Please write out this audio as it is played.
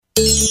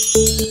Welcome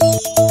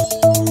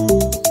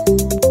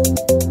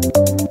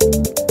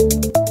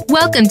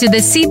to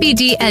the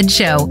CBD Ed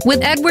Show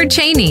with Edward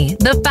Cheney,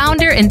 the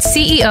founder and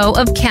CEO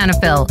of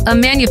Canafil, a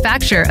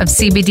manufacturer of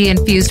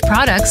CBD-infused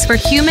products for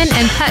human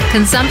and pet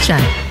consumption.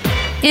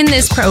 In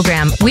this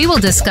program, we will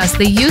discuss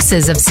the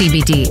uses of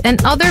CBD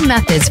and other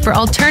methods for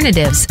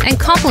alternatives and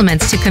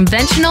complements to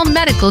conventional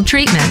medical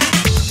treatment.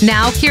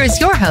 Now, here's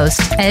your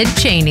host, Ed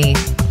Cheney.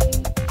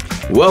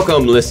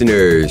 Welcome,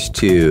 listeners,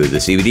 to the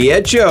CBD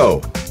Ed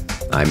Show.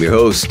 I'm your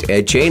host,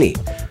 Ed Cheney.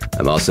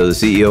 I'm also the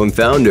CEO and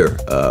founder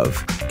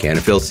of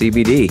Canafil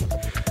CBD.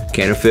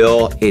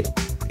 Canafil, it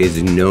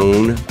is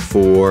known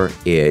for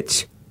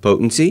its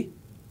potency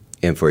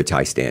and for its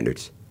high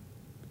standards.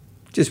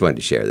 Just wanted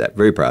to share that.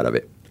 Very proud of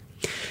it.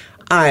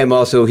 I am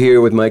also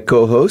here with my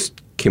co-host,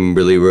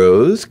 Kimberly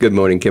Rose. Good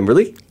morning,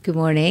 Kimberly. Good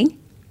morning.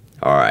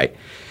 All right.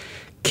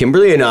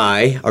 Kimberly and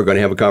I are going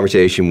to have a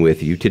conversation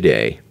with you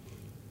today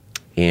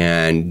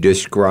and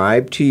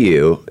describe to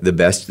you the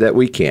best that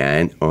we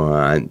can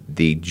on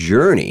the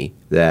journey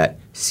that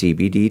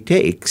CBD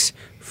takes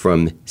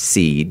from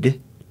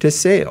seed to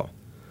sale.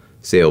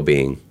 Sale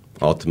being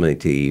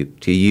ultimately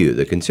to you,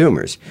 the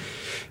consumers.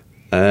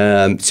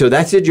 So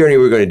that's the journey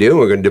we're going to do.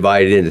 We're going to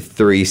divide it into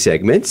 3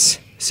 segments.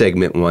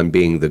 Segment 1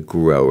 being the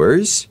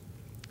growers.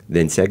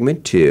 Then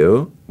segment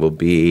 2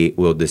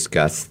 we'll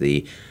discuss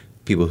the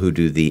people who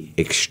do the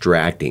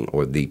extracting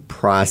or the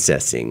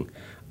processing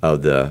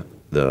of the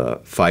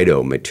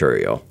phyto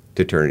material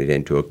to turn it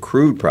into a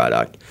crude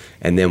product,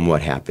 and then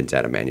what happens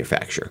at a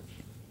manufacturer.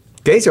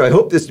 Okay, so I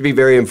hope this to be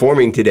very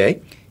informing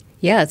today.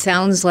 Yeah, it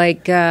sounds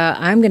like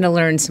I'm going to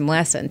learn some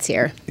lessons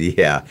here.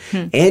 Yeah.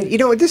 And,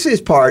 this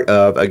is part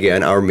of,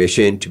 again, our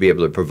mission to be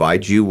able to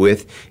provide you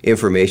with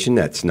information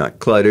that's not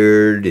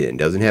cluttered and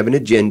doesn't have an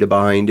agenda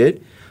behind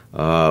it.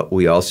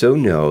 We also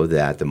know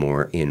that the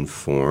more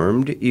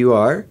informed you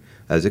are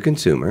as a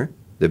consumer,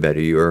 the better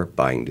your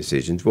buying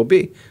decisions will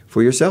be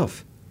for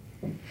yourself.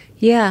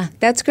 Yeah,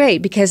 that's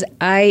great because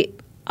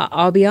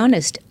I'll be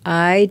honest,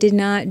 I did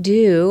not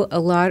do a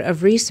lot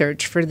of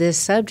research for this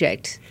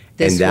subject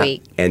this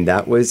week. And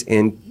that was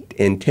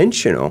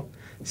intentional.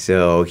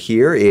 So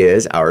here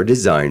is our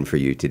design for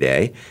you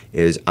today,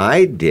 is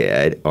I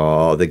did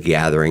all the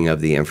gathering of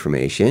the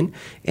information,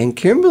 and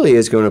Kimberly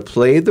is going to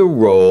play the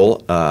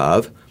role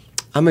of,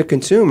 I'm a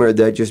consumer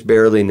that just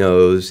barely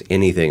knows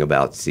anything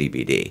about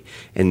CBD.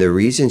 And the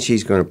reason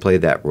she's going to play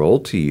that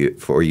role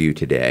for you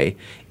today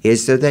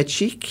is so that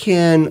she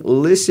can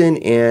listen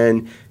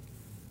and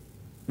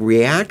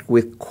react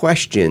with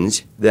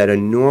questions that a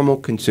normal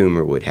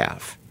consumer would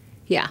have.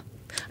 Yeah.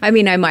 I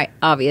mean, I might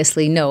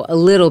obviously know a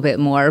little bit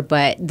more,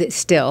 but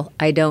still,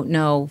 I don't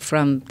know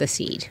from the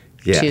seed.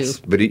 Yes,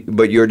 but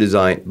her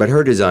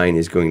design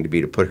is going to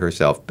be to put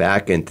herself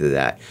back into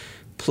that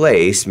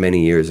place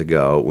many years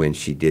ago when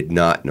she did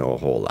not know a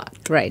whole lot.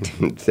 Right.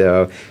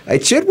 So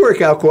it should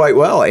work out quite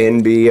well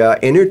and be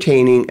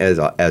entertaining as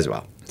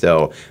well.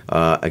 So,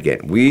 again,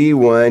 we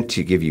want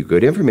to give you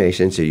good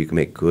information so you can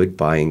make good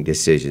buying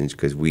decisions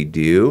because we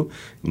do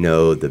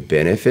know the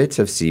benefits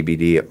of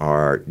CBD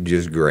are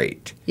just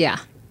great. Yeah.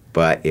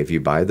 But if you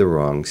buy the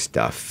wrong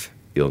stuff,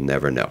 you'll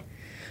never know.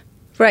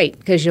 Right,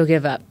 because you'll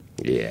give up.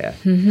 Yeah.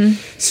 Mm-hmm.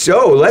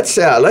 So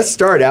let's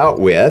start out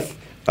with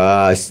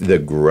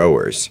the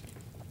growers.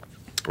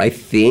 I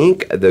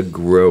think the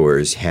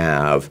growers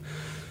have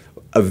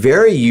a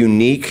very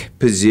unique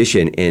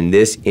position in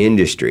this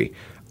industry.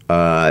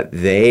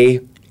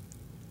 They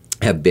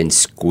have been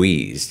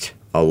squeezed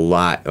a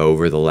lot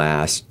over the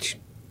last,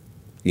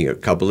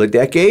 couple of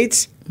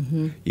decades.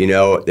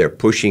 Mm-hmm. They're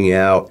pushing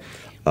out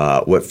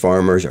what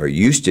farmers are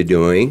used to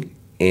doing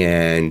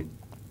and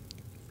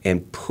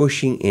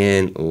pushing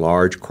in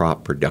large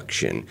crop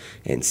production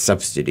and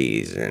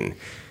subsidies and,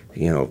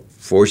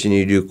 forcing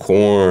you to do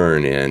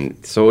corn and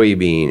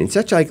soybean and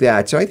such like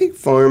that. So I think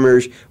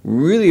farmers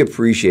really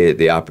appreciated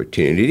the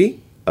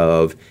opportunity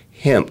of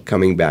hemp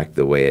coming back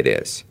the way it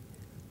is.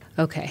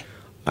 Okay.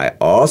 I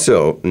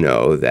also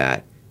know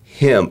that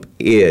hemp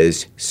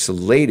is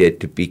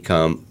slated to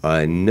become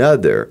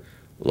another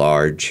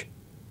large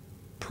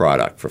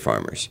product for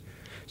farmers.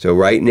 So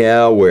right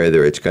now,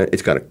 whether it's kind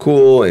of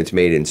cool and it's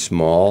made in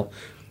small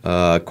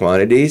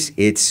quantities,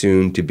 it's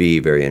soon to be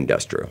very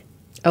industrial.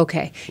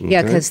 Okay.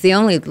 Yeah, because the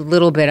only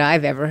little bit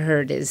I've ever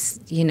heard is,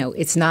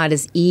 it's not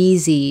as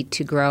easy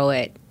to grow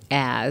it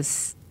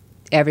as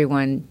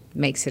everyone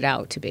makes it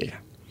out to be.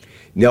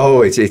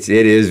 No, it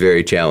is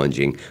very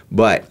challenging.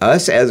 But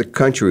us as a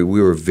country, we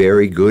were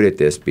very good at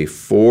this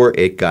before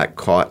it got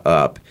caught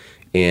up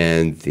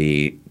in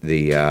the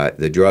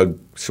drug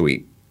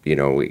sweep.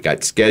 We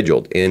got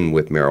scheduled in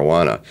with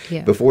marijuana.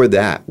 Yeah. Before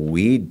that,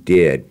 we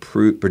did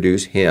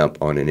produce hemp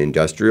on an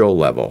industrial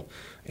level,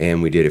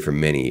 and we did it for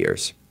many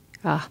years.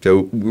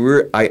 So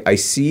I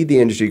see the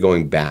industry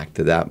going back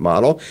to that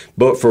model,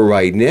 but for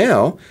right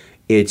now,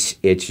 it's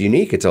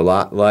unique. It's a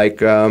lot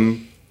like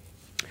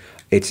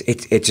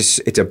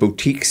it's a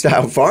boutique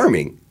style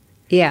farming.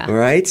 Yeah. All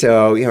right.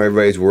 So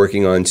everybody's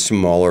working on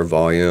smaller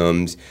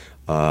volumes.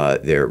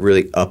 They're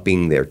really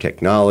upping their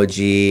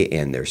technology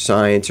and their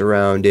science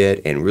around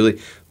it, and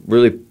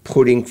really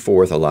putting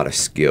forth a lot of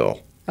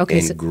skill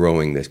in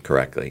growing this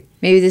correctly.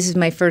 Maybe this is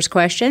my first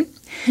question.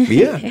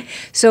 Yeah.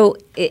 So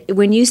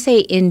when you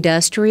say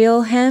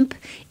industrial hemp,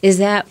 is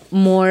that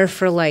more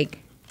for like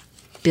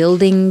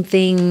building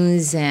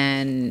things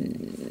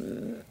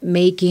and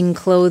making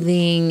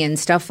clothing and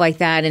stuff like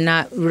that, and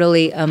not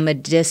really a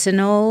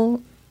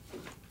medicinal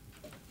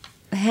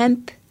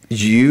hemp?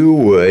 You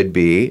would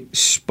be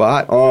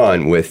spot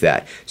on with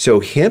that. So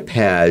hemp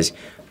has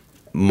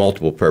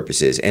multiple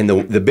purposes, and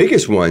the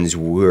biggest ones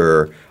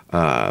were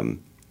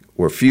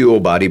fuel,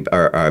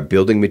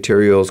 building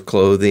materials,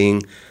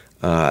 clothing.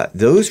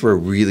 Those were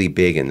really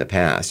big in the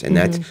past, and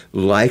that's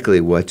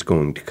likely what's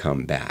going to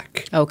come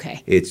back.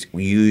 Okay. It's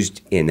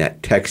used in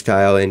that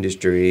textile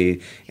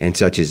industry and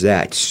such as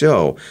that.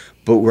 So,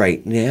 but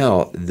right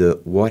now,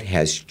 what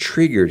has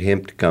triggered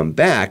hemp to come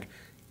back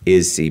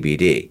is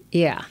CBD.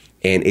 Yeah.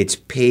 And it's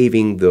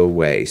paving the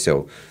way.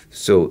 So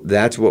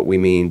that's what we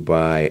mean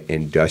by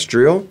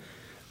industrial.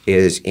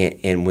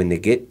 And when they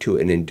get to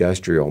an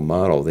industrial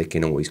model, they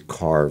can always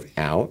carve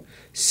out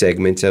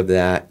segments of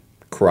that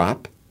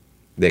crop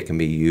that can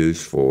be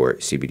used for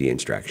CBD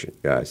extraction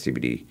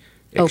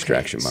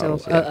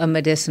models. So a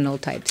medicinal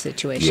type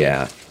situation.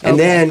 Yeah, and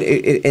then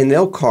and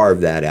they'll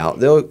carve that out.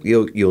 They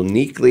will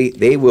uniquely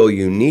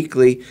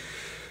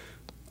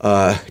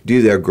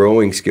do their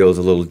growing skills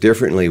a little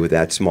differently with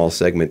that small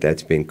segment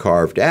that's been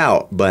carved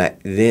out. But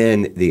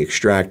then the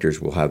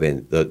extractors will have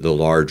the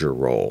larger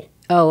role.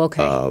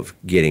 Of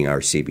getting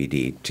our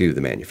CBD to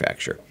the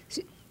manufacturer.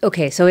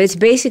 Okay, so it's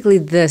basically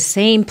the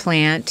same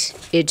plant.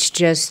 It's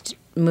just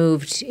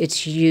moved.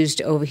 It's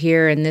used over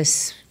here and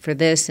this for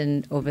this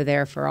and over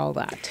there for all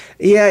that.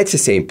 Yeah, it's the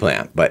same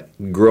plant, but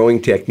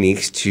growing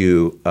techniques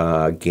to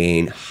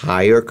gain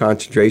higher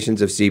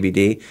concentrations of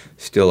CBD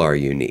still are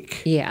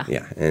unique. Yeah.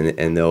 Yeah,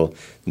 and they'll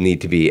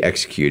need to be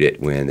executed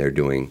when they're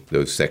doing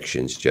those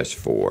sections just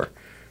for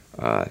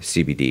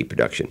CBD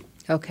production.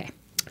 Okay.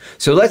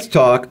 So let's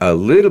talk a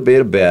little bit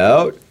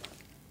about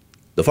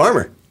the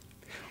farmer.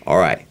 All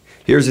right.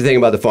 Here's the thing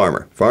about the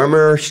farmer.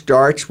 Farmer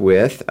starts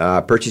with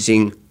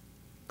purchasing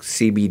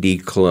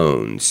CBD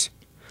clones.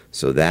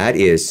 So that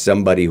is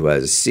somebody who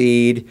has a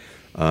seed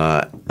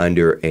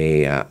under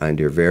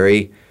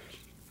very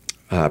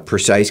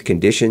precise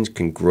conditions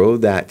can grow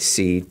that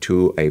seed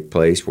to a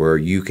place where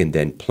you can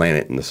then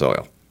plant it in the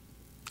soil.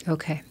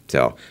 Okay.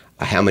 So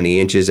how many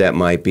inches that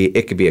might be?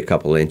 It could be a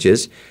couple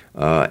inches,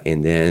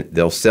 and then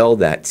they'll sell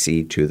that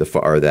seed to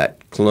that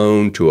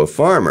clone to a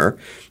farmer.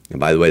 And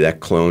by the way, that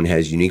clone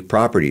has unique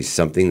properties,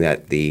 something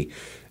that the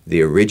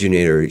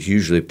originator is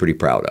usually pretty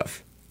proud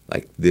of.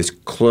 Like this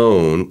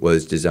clone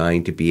was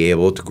designed to be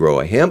able to grow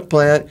a hemp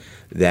plant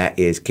that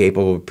is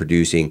capable of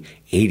producing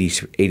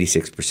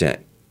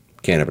 86%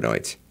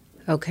 cannabinoids.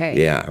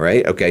 Okay. Yeah.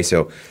 Right. Okay.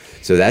 So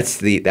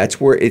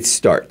that's where it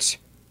starts.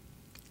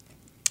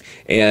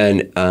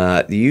 And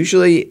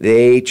usually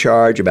they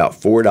charge about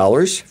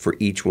 $4 for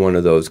each one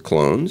of those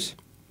clones.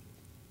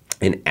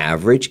 An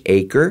average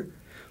acre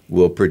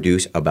will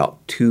produce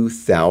about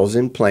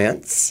 2,000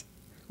 plants.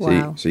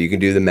 Wow. So you can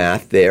do the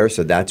math there.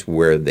 So that's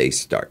where they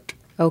start.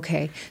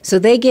 Okay. So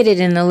they get it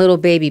in a little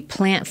baby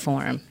plant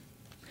form,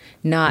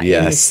 not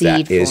in the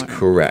seed form. Yes, that is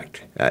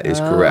correct. That is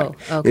correct.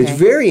 Okay. It's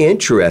very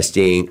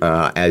interesting.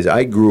 As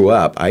I grew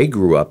up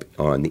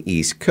on the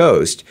East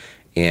Coast.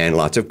 And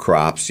lots of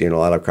crops, a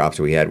lot of crops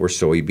we had were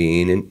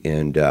soybean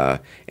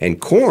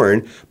and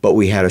corn, but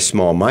we had a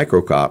small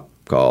microcrop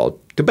called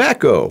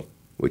tobacco,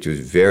 which was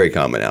very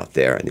common out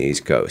there on the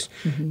East Coast,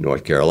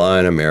 North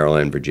Carolina,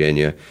 Maryland,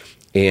 Virginia.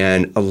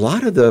 And a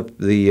lot of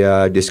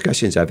the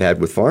discussions I've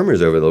had with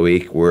farmers over the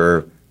week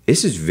were,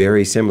 this is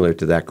very similar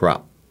to that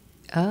crop.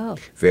 Oh.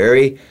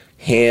 Very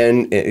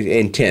hand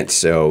intense.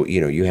 So,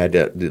 you had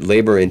to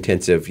labor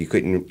intensive. You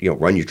couldn't,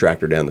 run your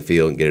tractor down the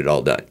field and get it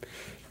all done.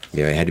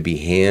 It had to be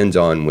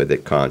hands-on with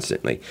it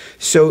constantly.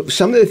 So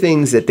some of the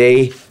things that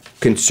they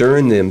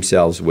concern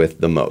themselves with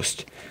the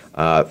most.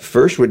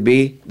 First would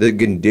be the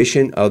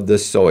condition of the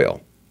soil.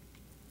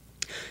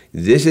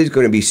 This is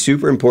going to be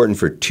super important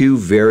for two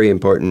very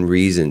important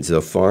reasons.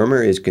 The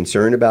farmer is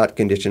concerned about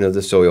condition of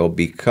the soil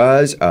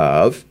because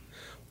of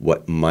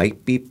what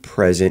might be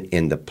present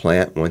in the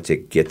plant once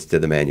it gets to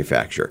the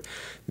manufacturer.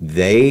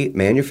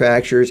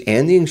 Manufacturers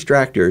and the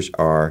extractors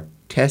are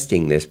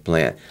testing this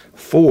plant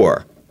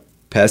for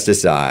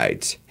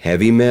pesticides,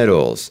 heavy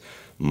metals,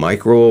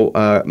 microbial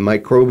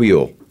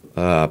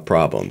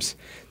problems.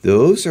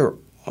 Those are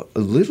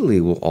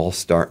literally will all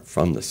start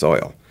from the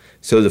soil.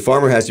 So the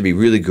farmer has to be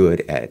really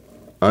good at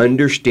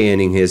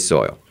understanding his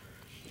soil.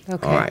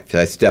 Okay. All right, so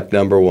that's step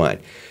number one.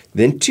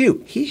 Then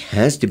two, he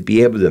has to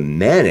be able to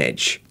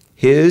manage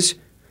his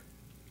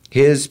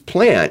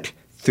plant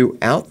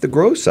throughout the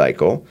growth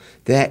cycle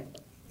that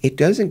it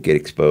doesn't get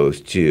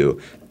exposed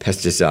to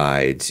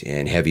pesticides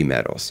and heavy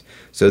metals.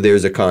 So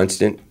there's a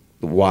constant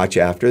watch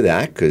after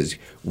that because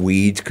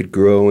weeds could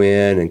grow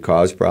in and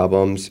cause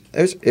problems.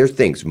 There's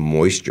things,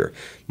 moisture.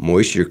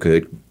 Moisture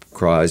could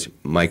cause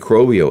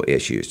microbial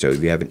issues. So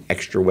if you have an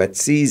extra wet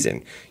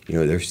season,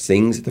 there's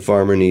things that the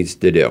farmer needs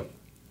to do.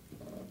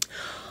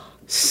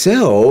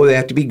 So they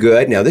have to be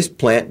good. Now, this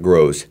plant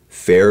grows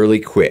fairly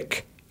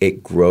quick.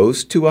 It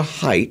grows to a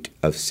height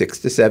of 6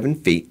 to 7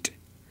 feet,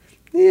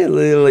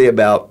 literally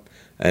about,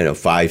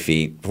 5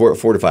 feet, 4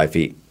 to 5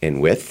 feet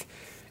in width.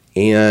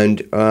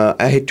 And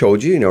I had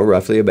told you,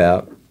 roughly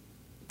about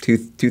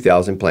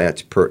 2,000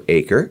 plants per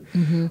acre.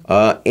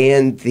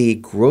 And the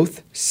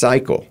growth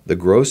cycle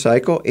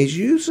is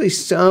usually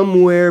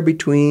somewhere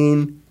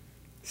between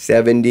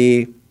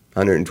 70,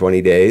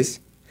 120 days.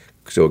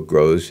 So it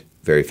grows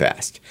very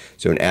fast.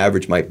 So an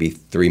average might be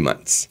 3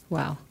 months.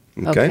 Wow.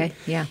 Okay.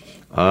 Yeah.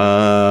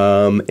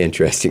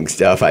 Interesting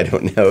stuff. I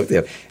don't know.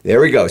 There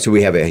we go. So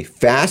we have a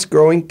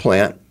fast-growing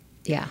plant.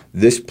 Yeah.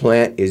 This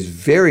plant is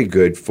very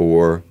good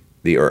for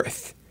the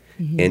earth.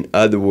 In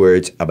other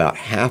words, about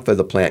half of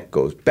the plant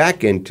goes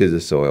back into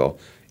the soil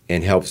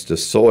and helps the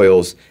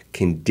soil's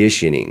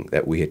conditioning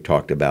that we had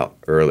talked about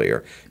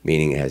earlier,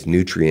 meaning it has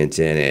nutrients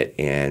in it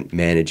and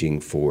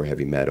managing for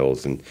heavy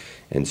metals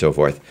and so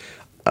forth.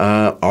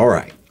 All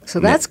right.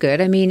 So that's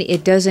good. I mean,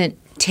 it doesn't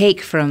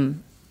take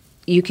from,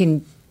 you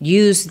can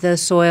use the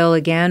soil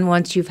again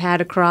once you've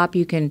had a crop.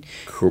 You can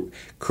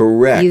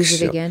correct.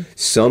 use it again.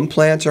 Some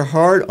plants are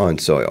hard on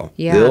soil.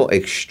 Yeah. They'll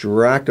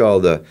extract all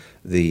the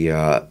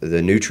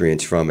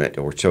nutrients from it,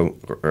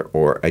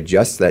 or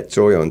adjust that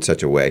soil in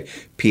such a way,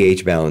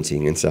 pH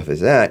balancing and stuff as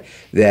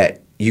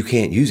that you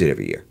can't use it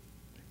every year.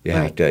 You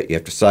have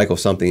to cycle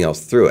something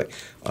else through it.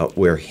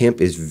 Where hemp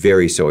is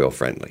very soil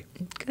friendly.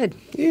 Good.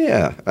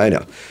 Yeah, I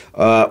know.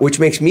 Which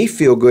makes me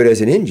feel good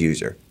as an end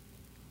user.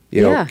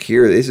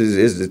 Here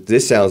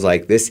this sounds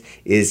like this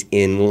is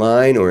in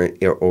line or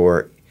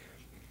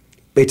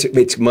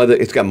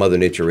it's got Mother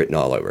Nature written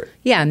all over it.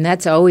 Yeah, and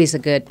that's always a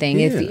good thing.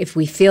 Yeah. If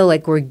we feel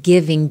like we're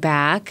giving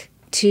back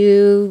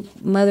to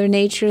Mother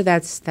Nature,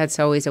 that's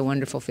always a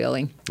wonderful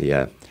feeling.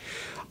 Yeah.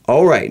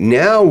 All right,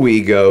 now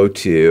we go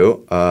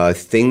to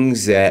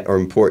things that are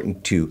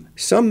important to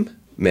some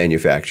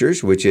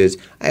manufacturers, which is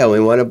I only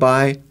want to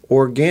buy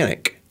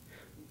organic.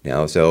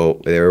 Now,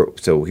 so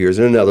here's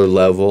another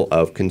level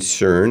of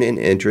concern and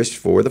interest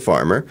for the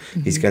farmer.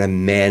 He's got to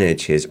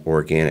manage his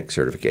organic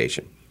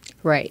certification.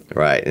 Right.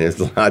 Right, and there's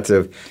lots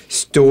of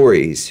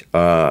stories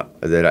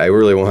that I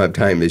really won't have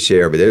time to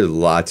share, but there's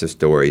lots of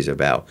stories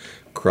about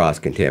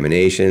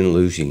cross-contamination,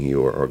 losing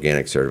your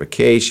organic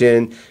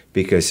certification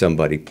because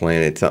somebody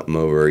planted something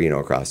over,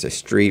 across the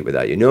street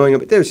without you knowing it.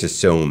 But there's just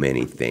so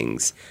many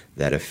things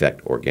that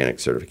affect organic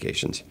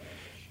certifications.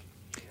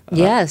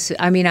 Yes.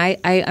 I mean,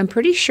 I'm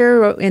pretty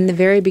sure in the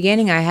very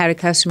beginning I had a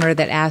customer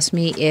that asked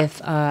me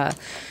if our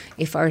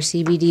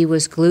CBD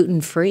was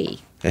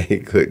gluten-free.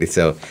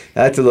 So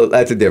that's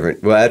a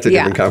different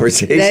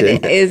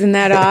conversation. Isn't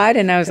that odd?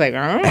 And I was like,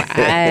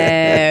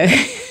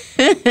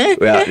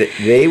 Well,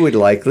 they would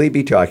likely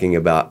be talking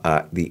about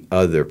the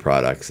other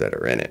products that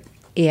are in it.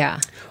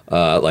 Yeah.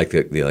 Like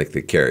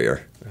the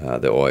carrier,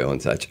 the oil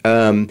and such.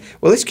 Well,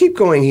 let's keep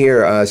going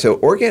here. So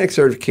organic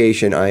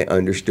certification, I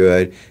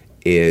understood,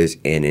 is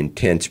an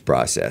intense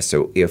process.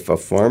 So if a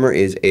farmer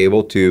is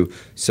able to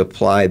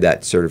supply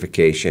that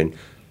certification,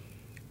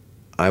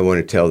 I want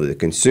to tell the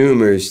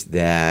consumers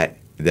that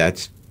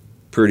that's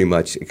pretty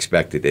much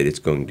expected that it's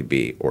going to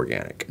be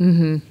organic.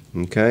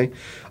 Mm-hmm. Okay?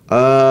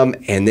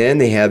 And then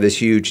they have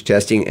this huge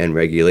testing and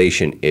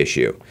regulation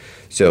issue.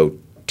 So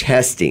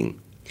testing,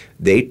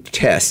 they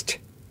test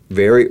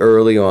very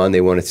early on.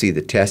 They want to see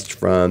the test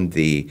from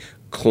the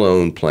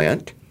clone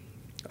plant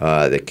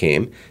that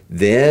came.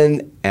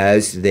 Then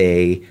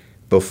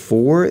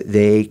before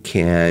they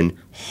can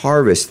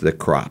harvest the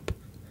crop,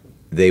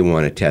 they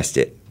want to test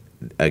it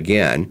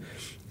again.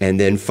 And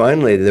then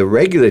finally, the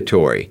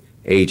regulatory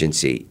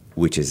agency,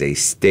 which is a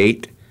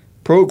state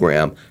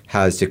program,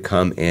 has to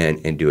come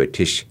in and do a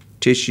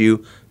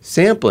tissue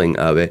sampling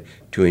of it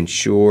to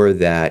ensure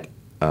that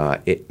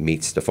it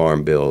meets the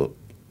Farm Bill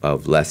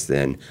of less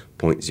than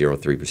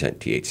 0.03%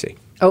 THC.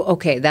 Oh,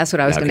 okay. That's what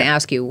I was going to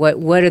ask you.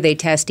 What are they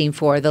testing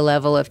for, the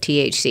level of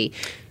THC?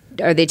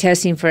 Are they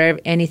testing for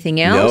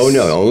anything else?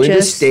 No. Only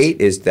the state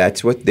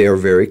that's what they're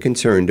very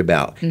concerned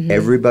about. Mm-hmm.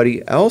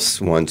 Everybody else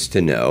wants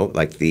to know,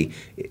 like the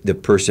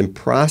person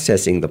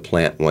processing the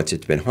plant once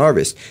it's been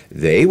harvested,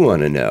 they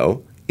want to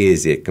know,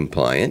 is it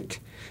compliant?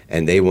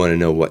 And they want to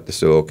know what the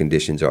soil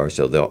conditions are,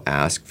 so they'll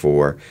ask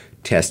for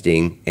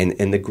testing.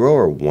 And the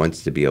grower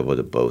wants to be able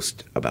to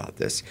boast about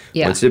this,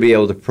 wants to be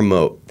able to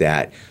promote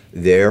that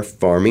their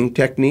farming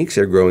techniques,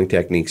 their growing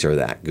techniques are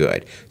that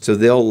good. So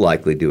they'll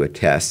likely do a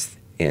test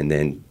and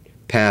then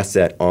pass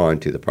that on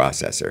to the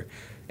processor.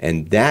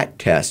 And that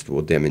test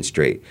will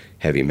demonstrate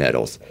heavy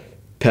metals,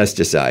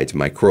 pesticides,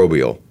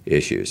 microbial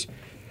issues.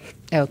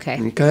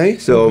 Okay,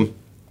 so,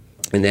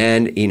 and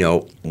then,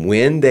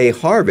 when they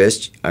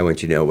harvest, I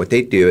want you to know what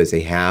they do is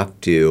they have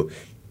to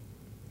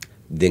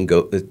then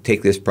go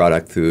take this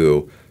product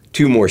through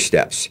 2 more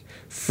steps.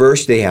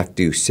 First, they have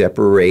to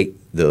separate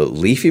the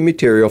leafy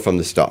material from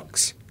the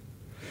stalks.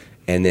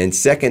 And then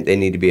second, they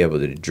need to be able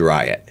to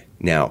dry it.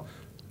 Now,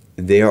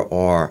 there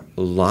are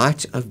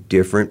lots of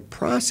different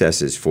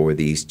processes for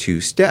these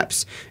two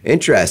steps.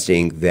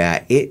 Interesting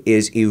that it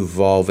is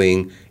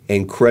evolving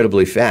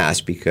incredibly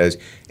fast because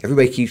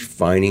everybody keeps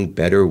finding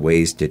better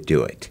ways to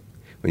do it.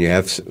 When you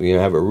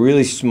have a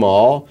really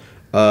small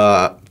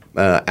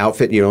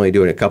outfit, you're only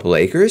doing a couple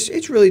acres,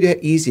 it's really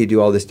easy to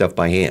do all this stuff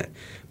by hand.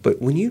 But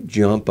when you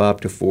jump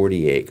up to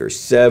 40 acres,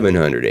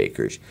 700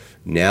 acres,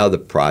 now the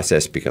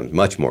process becomes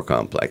much more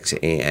complex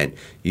and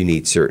you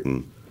need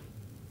certain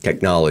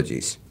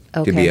technologies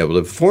to be able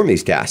to perform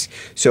these tasks.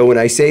 So when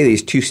I say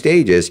these two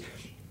stages,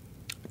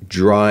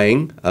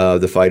 drying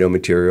the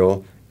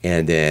phytomaterial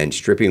and then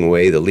stripping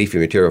away the leafy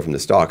material from the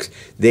stalks,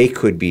 they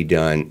could be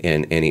done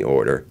in any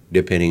order,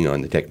 depending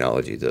on the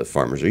technology the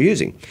farmers are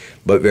using.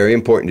 But very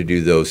important to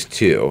do those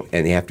two,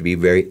 and they have to be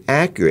very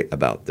accurate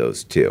about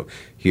those two.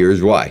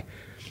 Here's why.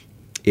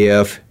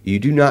 If you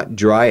do not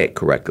dry it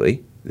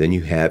correctly, then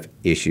you have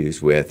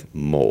issues with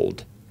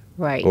mold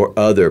or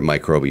other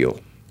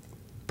microbial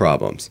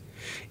problems.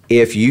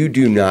 If you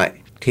do not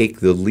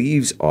take the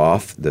leaves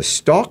off the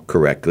stalk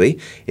correctly,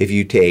 if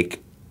you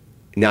take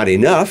not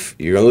enough,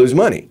 you're going to lose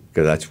money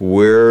because that's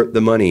where the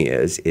money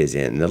is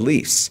in the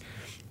leaves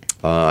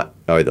or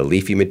the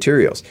leafy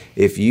materials.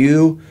 If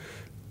you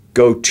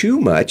go too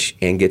much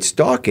and get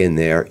stalk in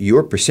there,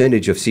 your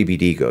percentage of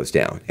CBD goes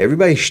down.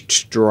 Everybody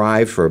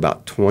strive for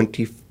about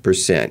 20%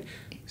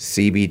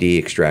 CBD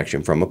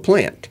extraction from a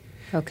plant.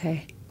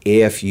 Okay.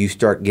 If you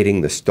start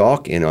getting the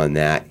stalk in on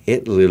that,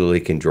 it literally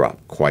can drop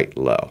quite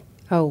low.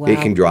 Oh, wow. It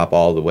can drop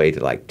all the way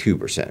to like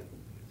 2%.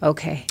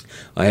 Okay.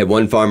 I had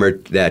one farmer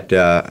that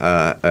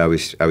I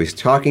was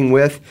talking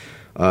with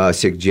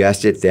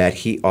suggested that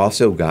he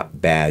also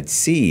got bad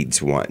seeds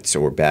once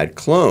or bad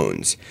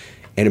clones,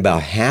 and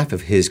about half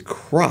of his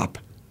crop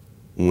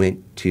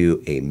went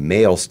to a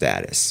male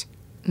status.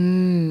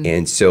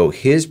 And so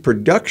his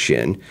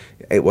production,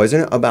 it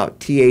wasn't about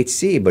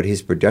THC, but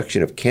his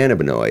production of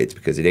cannabinoids,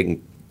 because it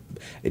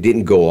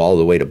didn't go all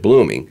the way to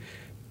blooming.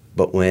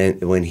 But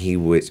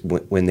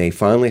when they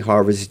finally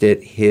harvested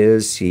it,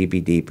 his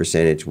CBD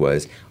percentage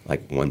was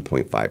like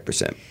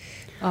 1.5%.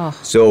 Oh.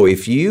 So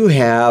if you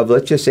have,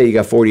 let's just say you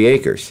got 40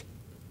 acres,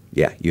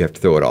 yeah, you have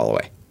to throw it all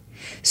away.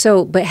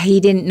 So, but he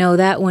didn't know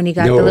that when he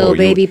got the little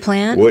baby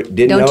plant?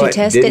 Didn't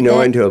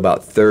know it until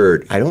about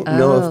third. I don't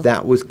know if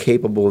that was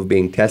capable of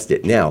being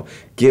tested. Now,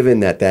 given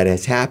that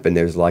has happened,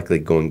 there's likely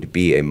going to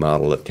be a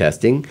model of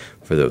testing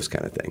for those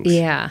kind of things.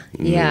 Yeah,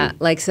 yeah.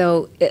 Like,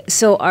 so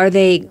are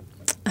they,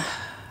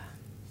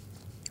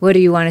 what do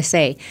you want to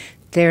say?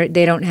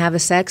 They don't have a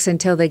sex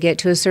until they get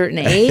to a certain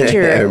age?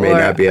 Or may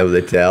not be able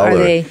to tell.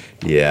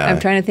 Yeah. I'm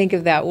trying to think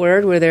of that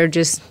word where they're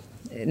just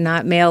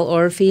not male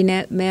or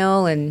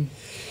female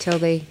until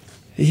they...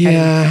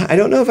 Yeah, I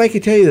don't know if I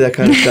could tell you that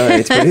kind of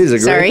science, but it is a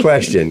great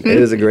question. It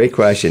is a great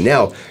question.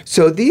 Now,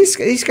 so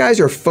these guys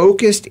are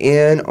focused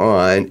in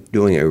on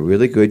doing a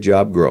really good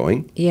job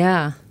growing.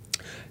 Yeah.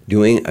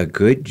 Doing a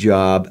good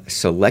job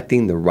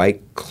selecting the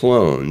right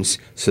clones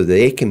so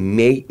they can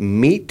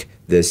meet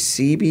the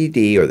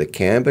CBD or the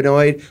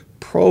cannabinoid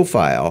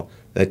profile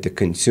that the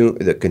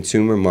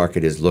consumer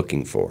market is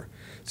looking for.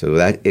 So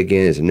that,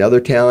 again, is another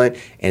talent.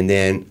 And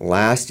then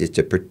last is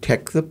to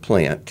protect the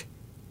plant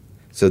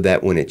so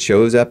that when it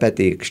shows up at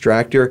the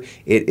extractor,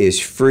 it is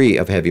free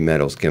of heavy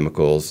metals,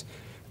 chemicals,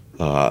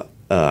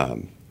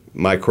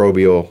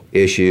 microbial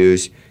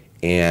issues,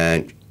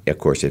 and, of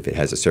course, if it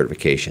has a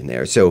certification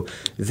there. So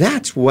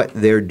that's what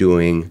they're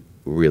doing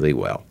really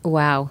well.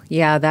 Wow.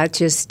 Yeah, that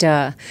just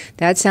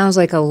that sounds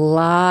like a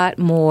lot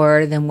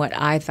more than what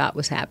I thought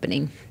was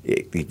happening.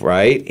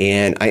 Right?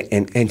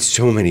 And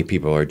so many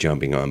people are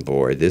jumping on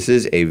board. This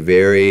is a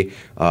very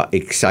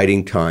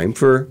exciting time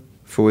for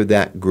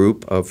that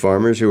group of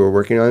farmers who are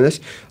working on this.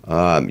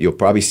 You'll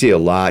probably see a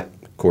lot,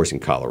 of course, in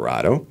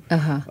Colorado,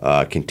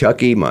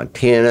 Kentucky,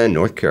 Montana,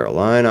 North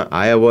Carolina,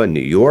 Iowa,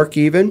 New York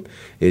even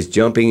is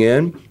jumping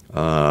in.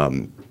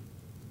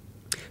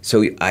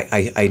 So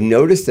I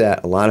noticed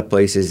that a lot of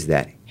places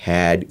that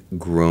had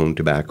grown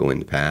tobacco in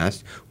the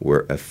past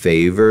were a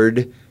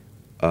favored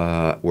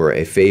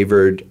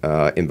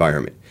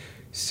environment.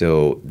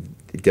 So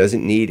it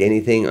doesn't need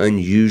anything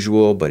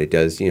unusual, but it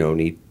does,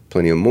 need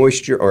plenty of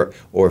moisture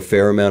or a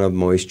fair amount of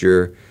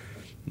moisture,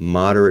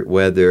 moderate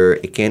weather.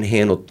 It can't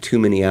handle too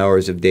many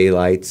hours of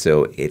daylight,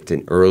 so it's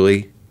an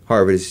early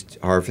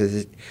harvested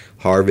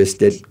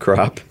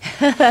crop.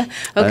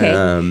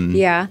 Okay.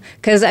 Yeah,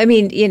 because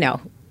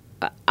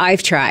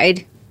I've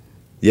tried.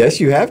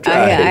 Yes, you have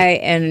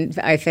tried.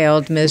 I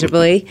failed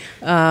miserably,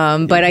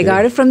 but I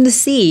got it from the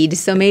seed,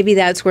 so maybe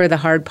that's where the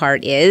hard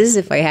part is.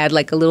 If I had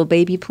like a little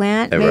baby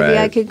plant, maybe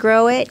I could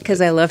grow it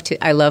because I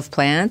love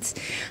plants.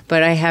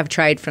 But I have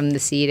tried from the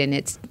seed, and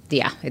it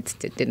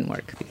didn't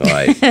work. All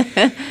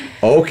right.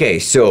 Okay,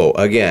 so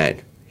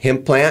again,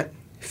 hemp plant,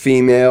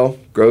 female,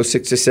 grows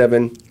 6 to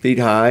 7 feet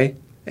high,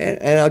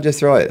 and I'll just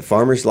throw it.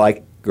 Farmers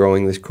like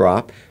growing this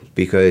crop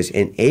because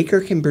an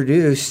acre can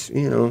produce,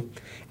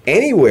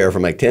 anywhere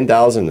from like $10,000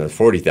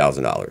 to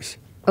 $40,000.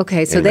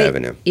 Okay, so in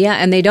revenue. Yeah,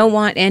 and they don't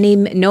want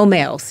no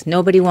mails.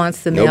 Nobody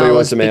wants the mails. Nobody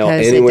wants the mail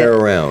anywhere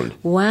around.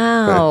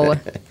 Wow.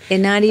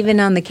 And not even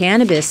on the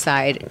cannabis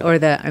side or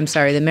the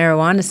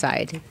marijuana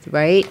side,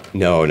 right?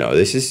 No.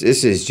 This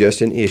is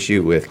just an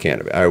issue with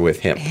cannabis or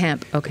with hemp.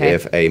 Hemp, okay.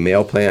 If a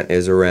male plant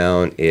is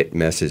around, it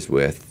messes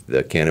with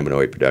the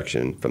cannabinoid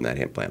production from that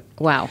hemp plant.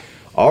 Wow.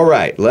 All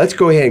right, let's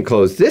go ahead and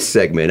close this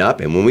segment up.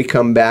 And when we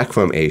come back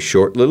from a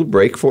short little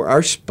break for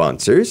our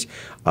sponsors,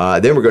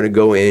 then we're going to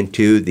go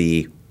into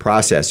the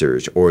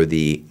processors or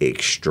the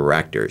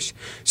extractors.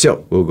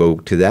 So we'll go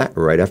to that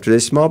right after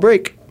this small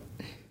break.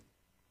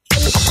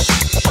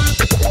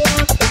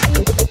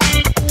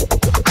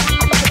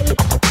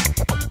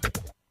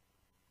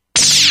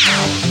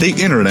 The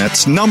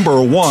Internet's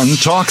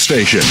 #1 talk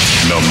station.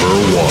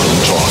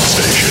 #1 talk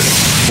station.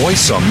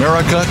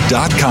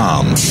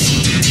 VoiceAmerica.com.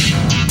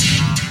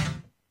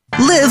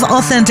 Live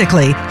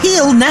authentically,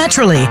 heal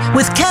naturally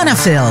with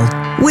Canafil.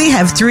 We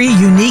have 3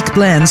 unique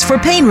blends for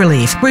pain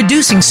relief,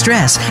 reducing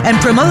stress, and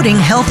promoting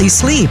healthy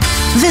sleep.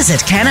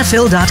 Visit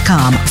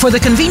Canafil.com for the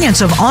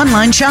convenience of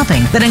online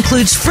shopping that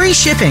includes free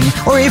shipping.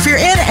 Or if you're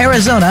in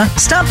Arizona,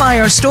 stop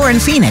by our store in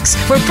Phoenix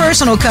for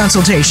personal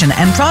consultation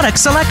and product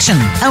selection.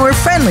 Our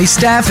friendly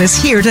staff is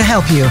here to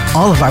help you.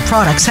 All of our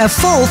products have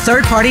full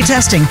third-party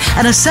testing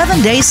and a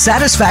 7-day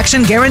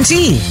satisfaction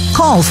guarantee.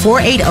 Call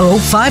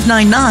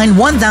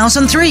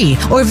 480-599-1003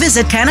 or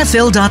visit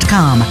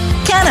Canafil.com.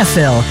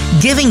 Canafil,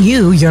 giving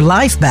you your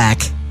life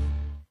back.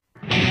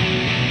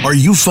 Are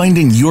you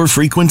finding your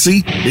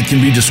frequency? It can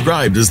be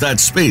described as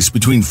that space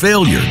between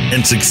failure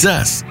and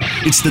success.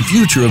 It's the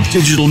future of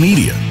digital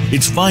media.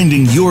 It's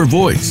finding your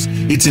voice.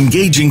 It's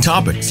engaging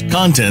topics,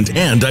 content,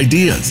 and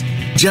ideas.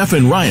 Jeff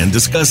and Ryan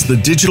discuss the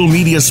digital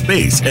media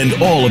space and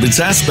all of its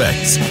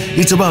aspects.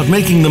 It's about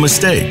making the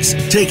mistakes,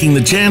 taking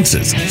the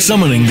chances,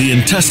 summoning the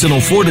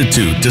intestinal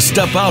fortitude to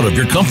step out of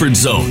your comfort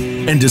zone,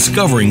 and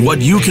discovering what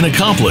you can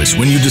accomplish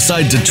when you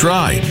decide to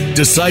try,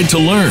 decide to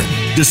learn,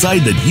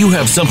 decide that you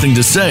have something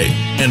to say,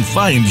 and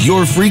find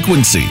your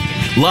frequency.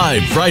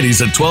 Live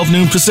Fridays at 12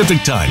 noon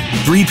Pacific Time,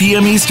 3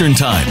 p.m. Eastern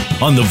Time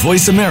on the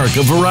Voice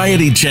America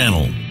Variety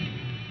Channel.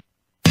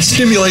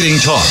 Stimulating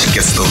talk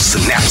gets those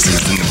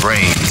synapses in the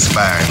brain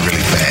firing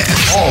really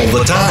fast. All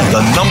the time.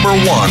 The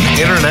 #1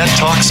 Internet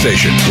talk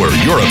station where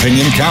your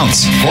opinion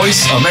counts.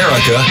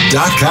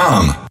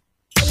 VoiceAmerica.com.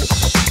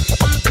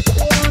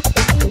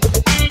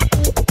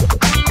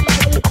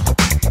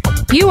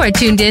 You are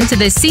tuned in to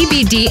the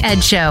CBD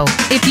Ed Show.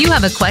 If you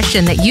have a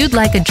question that you'd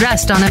like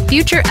addressed on a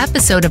future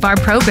episode of our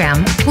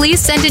program, please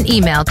send an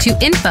email to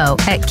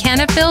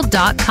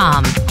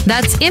info@canafil.com.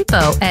 That's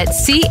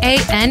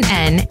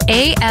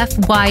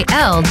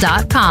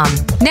info@CANNAFYL.com.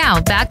 Now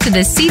back to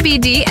the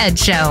CBD Ed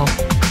Show.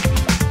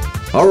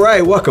 All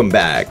right, welcome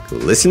back,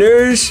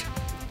 listeners.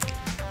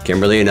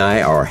 Kimberly and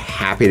I are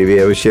happy to be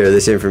able to share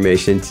this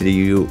information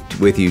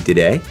with you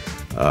today.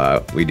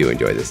 We do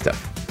enjoy this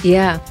stuff.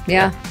 Yeah.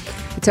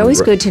 It's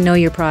always good to know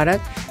your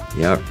product.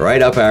 Yeah,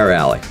 right up our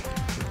alley.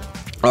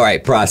 All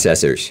right,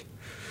 processors.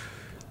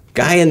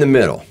 Guy in the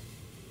middle.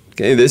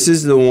 Okay, this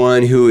is the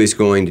one who is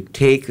going to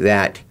take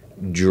that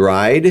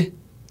dried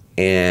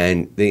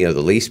and the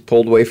leaves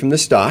pulled away from the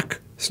stalk.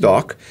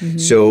 Mm-hmm.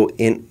 So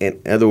in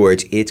other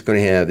words, it's going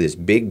to have this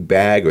big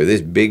bag or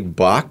this big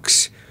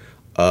box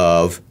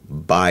of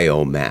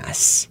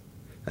biomass.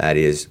 That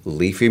is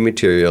leafy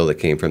material that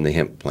came from the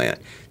hemp plant.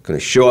 Going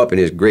to show up in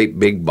this great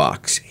big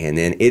box, and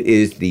then it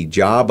is the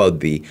job of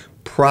the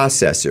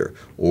processor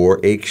or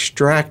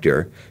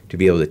extractor to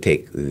be able to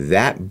take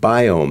that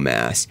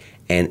biomass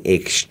and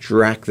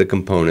extract the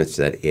components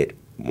that it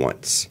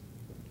wants.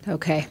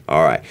 Okay.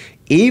 All right.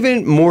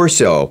 Even more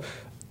so,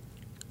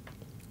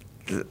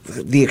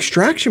 the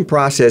extraction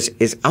process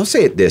is, I'll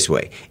say it this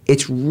way,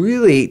 it's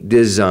really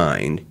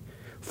designed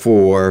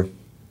for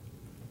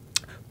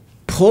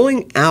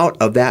pulling out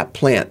of that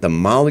plant the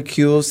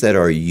molecules that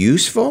are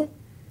useful.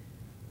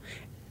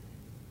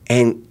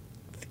 And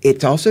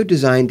it's also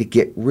designed to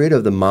get rid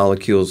of the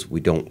molecules we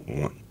don't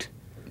want.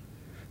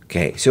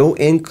 Okay, so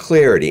in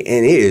clarity,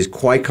 and it is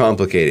quite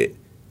complicated,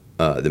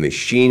 the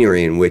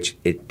machinery in which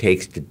it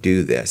takes to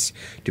do this,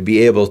 to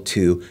be able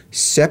to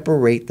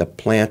separate the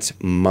plant's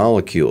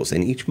molecules.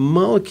 And each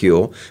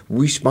molecule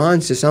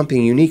responds to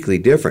something uniquely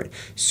different.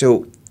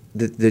 So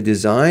the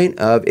design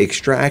of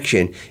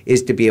extraction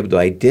is to be able to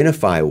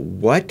identify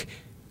what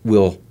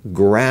will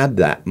grab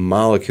that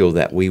molecule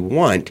that we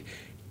want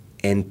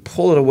and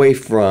pull it away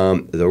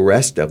from the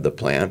rest of the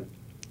plant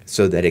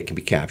so that it can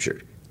be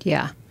captured.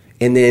 Yeah.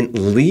 And then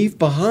leave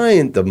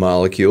behind the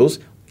molecules,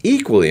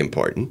 equally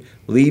important,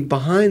 leave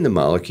behind the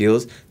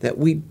molecules that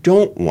we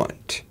don't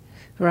want.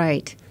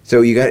 Right.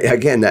 So you got,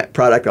 again, that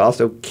product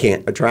also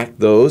can't attract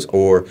those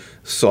or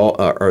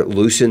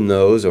loosen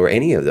those or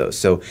any of those.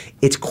 So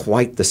it's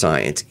quite the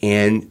science.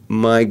 And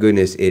my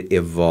goodness, it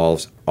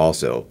evolves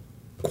also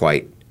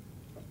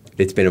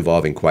it's been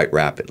evolving quite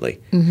rapidly.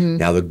 Mm-hmm.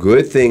 Now, the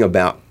good thing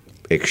about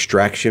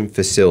extraction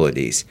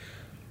facilities,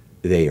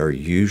 they are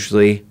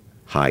usually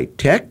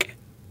high-tech,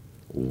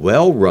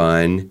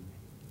 well-run,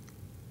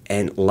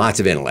 and lots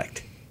of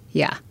intellect.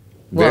 Yeah.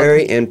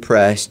 Very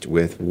impressed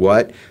with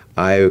what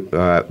I've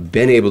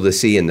been able to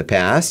see in the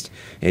past,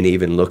 and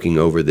even looking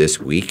over this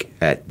week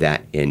at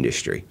that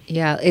industry.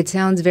 Yeah, it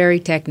sounds very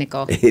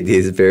technical. It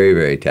is very,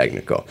 very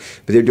technical.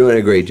 But they're doing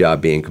a great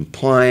job being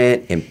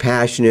compliant and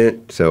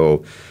passionate.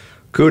 So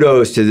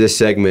kudos to this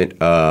segment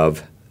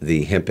of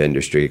the hemp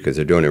industry because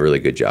they're doing a really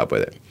good job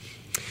with it.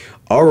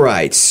 All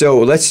right, so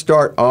let's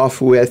start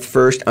off with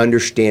first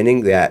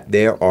understanding that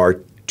there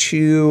are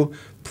two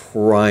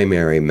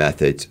primary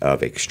methods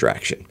of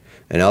extraction.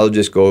 And I'll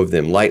just go over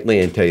them lightly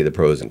and tell you the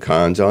pros and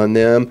cons on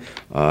them.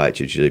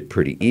 It's usually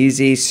pretty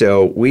easy.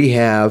 So we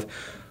have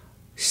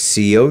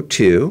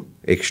CO2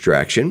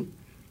 extraction,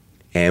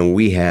 and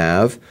we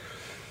have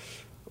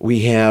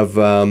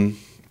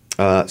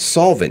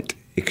solvent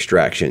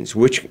extractions,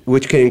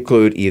 which can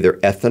include either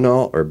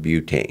ethanol or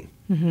butane.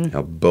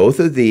 Now, both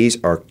of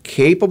these are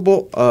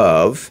capable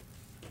of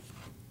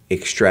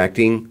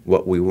extracting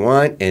what we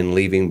want and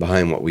leaving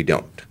behind what we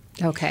don't.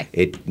 Okay.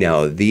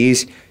 Now,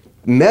 these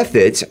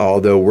methods,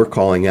 although we're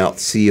calling out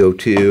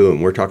CO2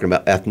 and we're talking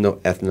about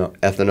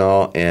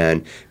ethanol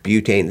and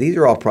butane, these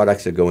are all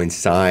products that go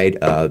inside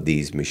of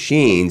these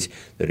machines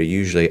that are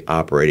usually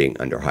operating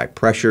under high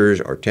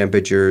pressures or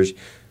temperatures.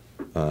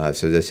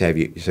 So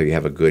you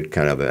have a good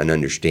kind of an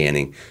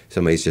understanding.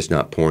 Somebody's just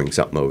not pouring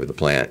something over the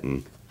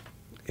plant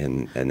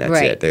and that's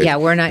right. it.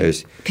 We're not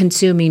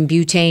consuming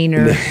butane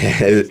or.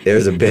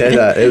 there's a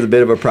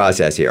bit of a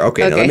process here.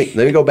 Okay, now let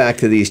me go back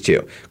to these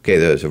two. Okay,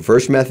 the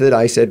first method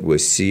I said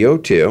was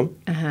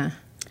CO2.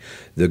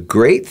 The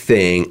great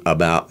thing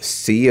about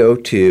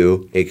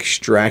CO2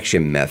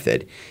 extraction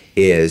method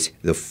is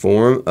the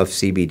form of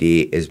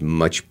CBD is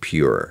much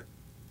purer.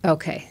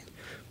 Okay.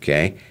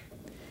 Okay.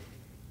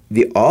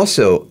 The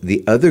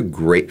other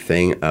great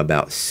thing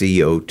about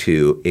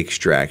CO2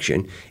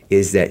 extraction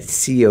is that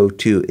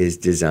CO2 is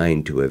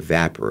designed to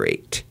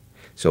evaporate.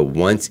 So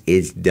once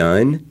it's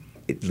done,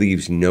 it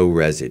leaves no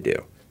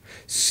residue.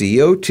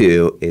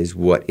 CO2 is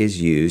what is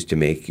used to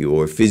make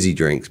your fizzy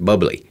drinks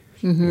bubbly.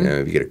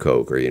 If you get a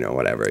Coke or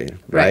whatever,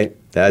 right?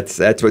 That's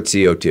what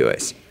CO2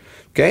 is.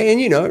 Okay,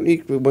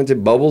 and once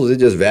it bubbles, it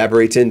just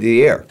evaporates into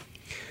the air.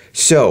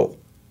 So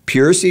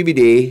pure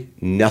CBD,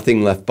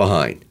 nothing left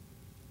behind.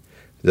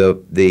 The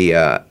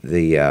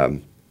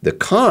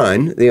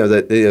con,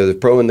 the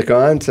pro and the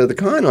con. So the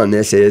con on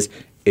this is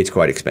it's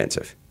quite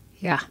expensive.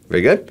 Yeah.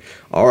 Very good.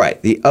 All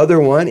right. The other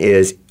one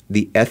is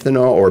the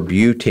ethanol or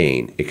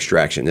butane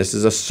extraction. This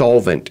is a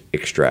solvent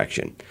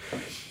extraction.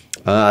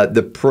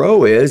 The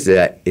pro is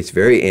that it's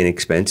very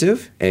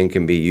inexpensive and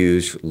can be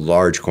used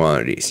large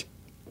quantities.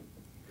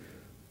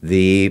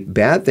 The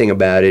bad thing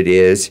about it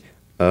is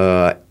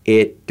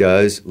it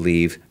does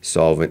leave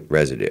solvent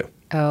residue.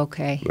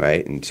 Okay.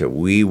 Right. And so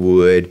we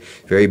would,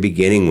 very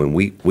beginning when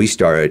we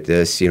started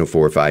this, 4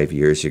 or 5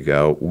 years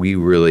ago, we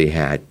really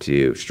had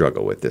to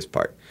struggle with this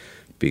part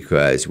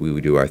because we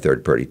would do our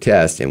third-party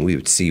test and we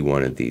would see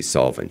one of these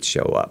solvents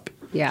show up.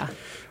 Yeah.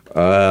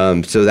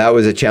 So that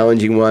was a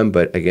challenging one.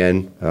 But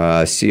again,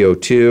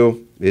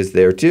 CO2 is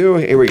there too.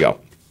 Here we go.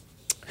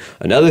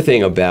 Another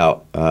thing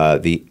about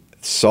the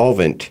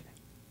solvent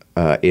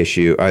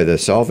issue, or the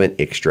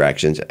solvent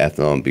extractions,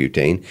 ethanol and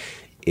butane,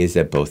 is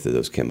that both of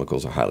those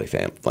chemicals are highly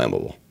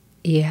flammable.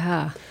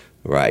 Yeah.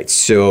 Right.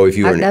 So if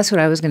you were... That's what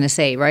I was going to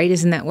say, right?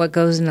 Isn't that what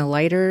goes in a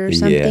lighter or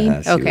something?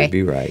 Yes, okay. you would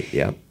be right.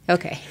 Yeah.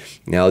 Okay.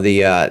 Now,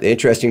 the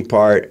interesting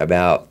part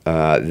about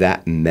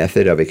that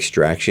method of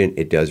extraction,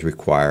 it does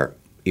require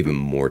even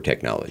more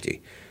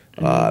technology.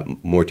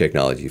 More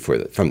technology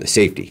from the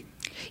safety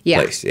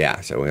place. Yeah.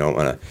 So we don't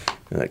want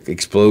to...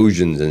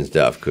 explosions and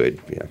stuff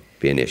could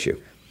be an issue.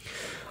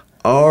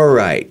 All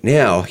right.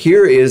 Now,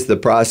 here is the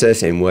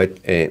process in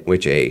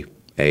which a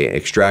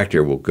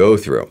extractor will go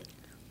through.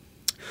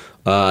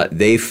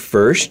 They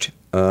first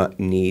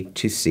need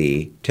to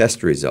see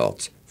test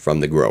results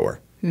from the grower.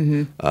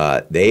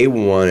 They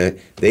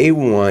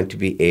want to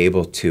be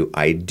able to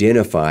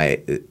identify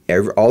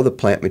all the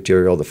plant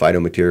material, the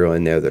phytomaterial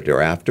in there that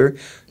they're after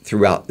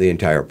throughout the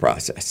entire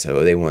process.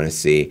 So they want to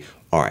see,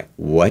 all right,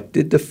 what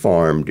did the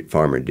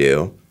farmer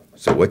do?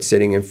 So what's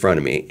sitting in front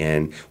of me?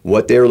 And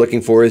what they're looking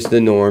for is the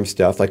norm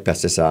stuff like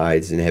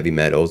pesticides and heavy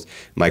metals,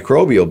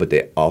 microbial, but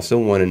they also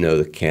want to know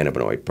the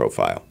cannabinoid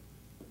profile.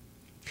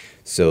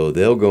 So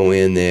they'll go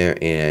in there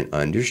and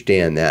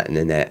understand that, and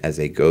then as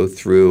they go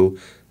through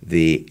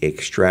the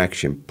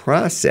extraction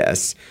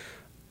process,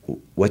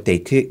 what they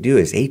do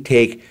is they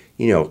take,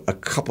 a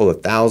couple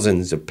of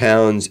thousands of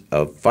pounds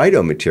of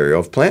phytomaterial,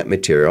 of plant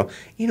material,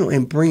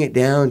 and bring it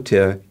down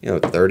to,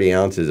 30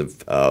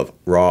 ounces of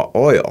raw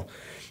oil.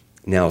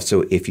 Now,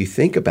 so if you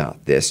think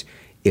about this,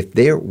 if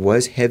there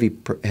was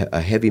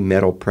a heavy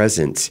metal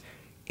presence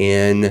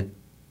in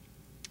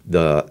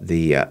the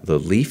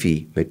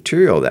leafy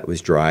material that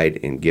was dried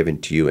and given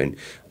to you in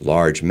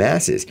large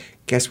masses,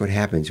 guess what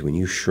happens when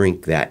you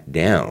shrink that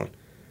down?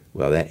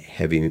 Well, that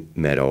heavy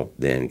metal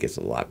then gets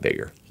a lot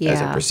bigger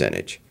as a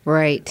percentage.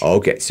 Right.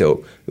 Okay,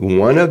 so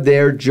one of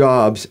their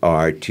jobs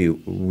are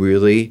to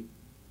really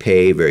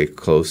pay very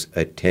close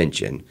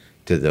attention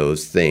to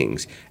those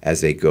things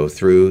as they go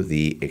through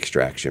the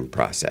extraction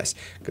process.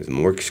 Because the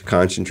more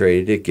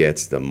concentrated it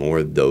gets, the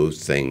more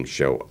those things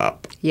show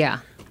up. Yeah.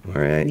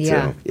 All right.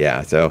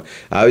 Yeah. So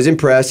I was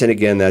impressed, and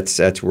again,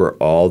 that's where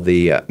all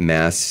the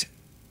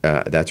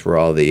that's where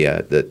all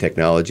the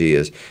technology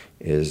is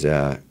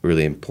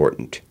really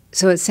important.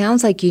 So it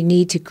sounds like you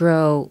need to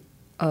grow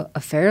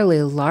a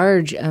fairly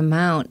large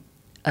amount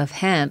of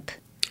hemp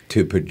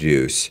To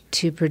produce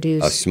to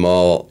produce a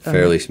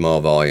fairly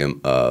small volume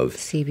of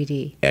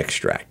CBD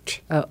extract.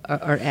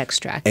 or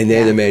extract. And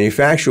then the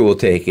manufacturer will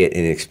take it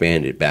and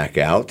expand it back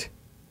out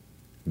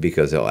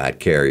because they'll add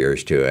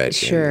carriers to it.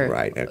 Sure.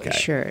 Right, okay.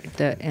 Sure.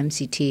 The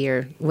MCT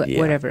or Yeah.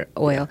 whatever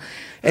oil.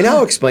 And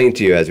I'll explain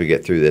to you as we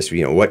get through this,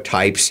 what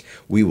types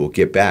we will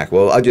get back.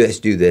 Well, I'll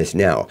just do this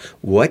now.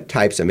 What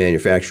types of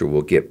manufacturer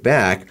will get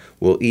back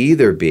will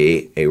either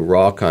be a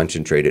raw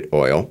concentrated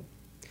oil,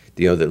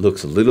 that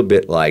looks a little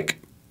bit like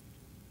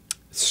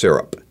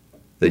syrup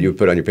that you would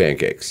put on your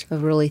pancakes. A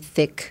really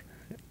thick.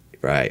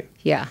 Right.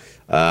 Yeah.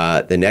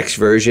 The next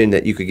version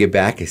that you could get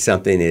back is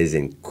something that is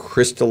in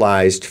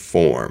crystallized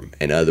form.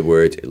 In other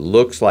words, it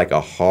looks like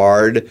a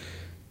hard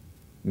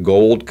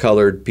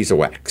gold-colored piece of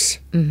wax.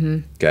 Mm-hmm.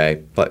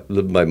 Okay, but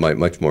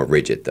much more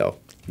rigid, though.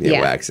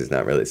 Wax is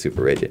not really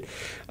super rigid.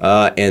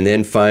 And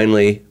then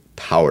finally,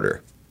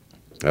 powder,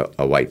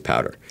 a white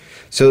powder.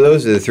 So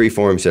those are the three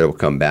forms that will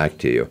come back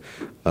to you.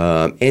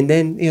 And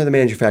then, the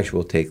manufacturer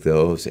will take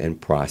those and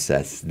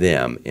process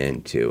them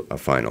into a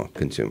final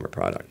consumer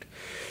product.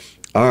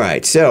 All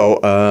right, so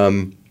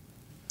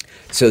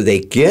they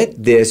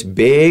get this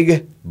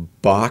big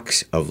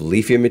box of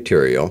leafy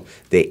material.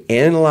 They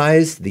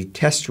analyze the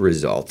test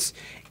results,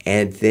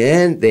 and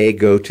then they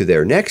go to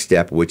their next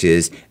step, which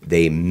is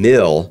they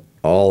mill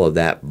all of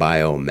that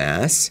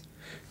biomass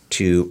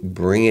to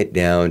bring it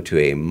down to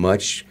a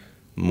much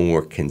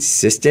more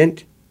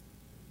consistent,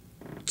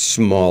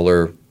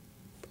 smaller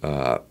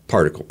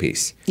particle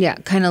piece. Yeah,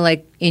 kind of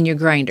like in your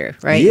grinder,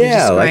 right?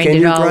 Yeah, like in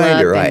your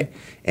grinder, right?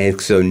 And And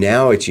so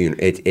now it's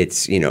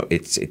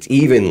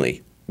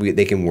evenly.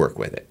 They can work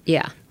with it.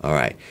 yeah. All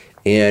right.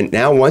 And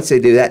now once they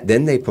do that,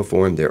 then they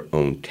perform their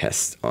own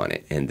tests on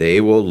it, and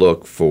they will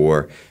look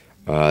for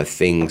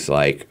things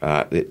like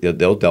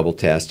they'll double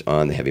test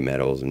on the heavy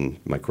metals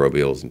and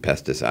microbials and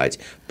pesticides.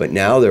 But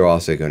now they're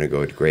also going to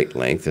go to great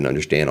length and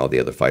understand all the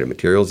other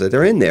phytomaterials that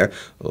are in there,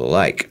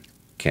 like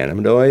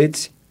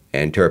cannabinoids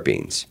and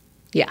terpenes.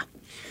 Yeah.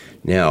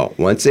 Now,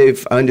 once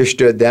they've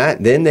understood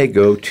that, then they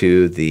go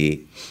to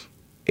the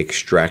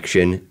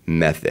extraction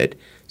method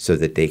so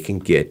that they can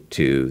get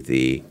to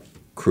the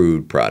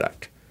crude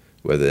product,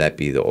 whether that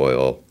be the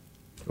oil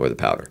or the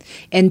powder.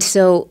 And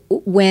so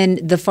when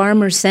the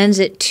farmer sends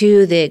it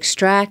to the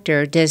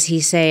extractor, does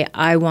he say,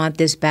 I want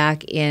this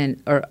back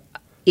in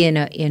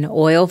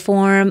oil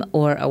form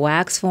or a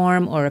wax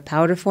form or a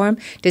powder form?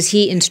 Does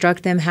he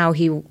instruct them how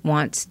he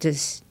wants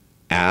this?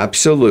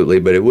 Absolutely,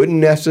 but it wouldn't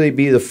necessarily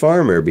be the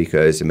farmer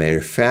because the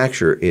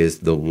manufacturer is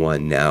the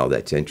one now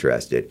that's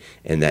interested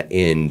in that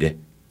end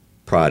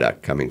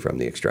product coming from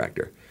the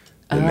extractor.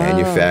 The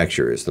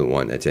manufacturer is the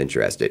one that's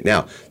interested.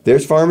 Now,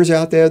 there's farmers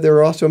out there that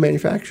are also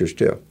manufacturers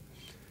too.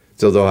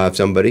 So they'll have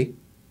somebody.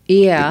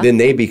 Yeah. Then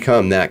they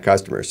become that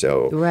customer.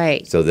 So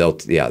right. So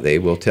they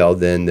will tell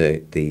then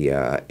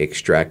the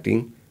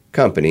extracting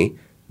company,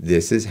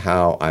 this is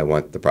how I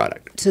want the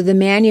product. So the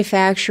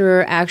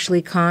manufacturer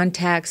actually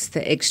contacts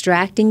the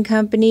extracting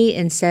company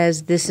and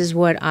says, this is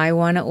what I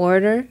want to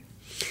order?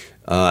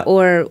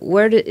 Or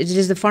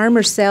does the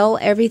farmer sell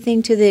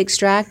everything to the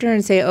extractor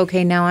and say,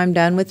 okay, now I'm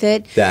done with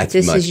it?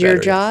 This is your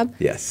job?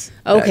 Yes.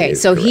 Okay,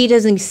 so correct. He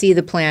doesn't see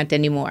the plant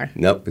anymore.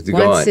 Nope, it's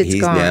Once gone. it's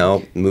He's gone.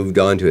 now moved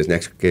on to his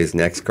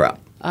next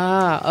crop.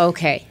 Ah,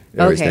 okay.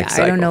 Or his Okay, next I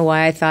don't cycle. know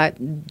why I thought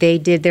they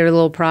did their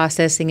little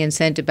processing and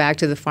sent it back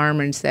to the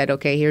farmer and said,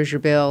 okay, here's your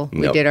bill.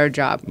 We Nope. did our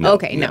job. No,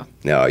 Okay, no.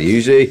 No,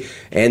 usually,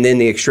 and then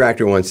the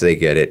extractor, once they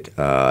get it,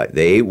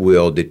 they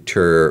will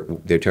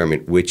determine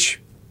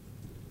which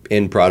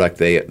end product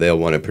they'll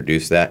want to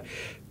produce that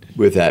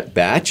with that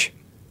batch,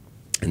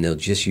 and they'll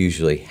just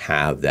usually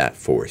have that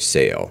for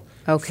sale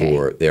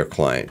for their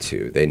clients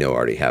who they know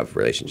already have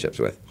relationships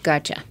with.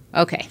 Gotcha.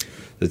 Okay.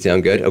 Does that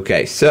sound good?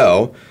 Okay,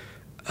 so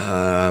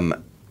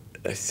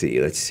let's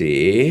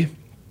see.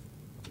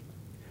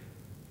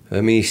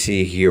 Let me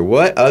see here.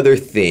 What other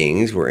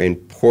things were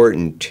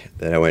important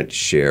that I want to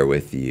share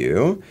with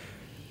you?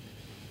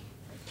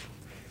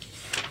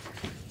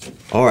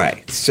 All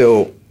right,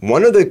 so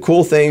one of the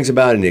cool things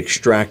about an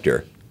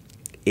extractor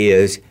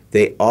is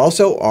they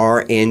also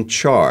are in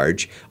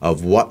charge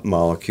of what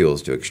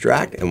molecules to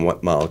extract and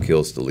what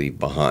molecules to leave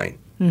behind.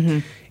 Mm-hmm.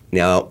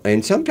 Now,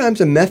 and sometimes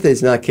a method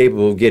is not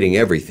capable of getting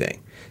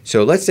everything.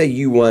 So let's say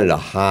you wanted a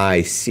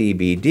high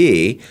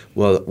CBD.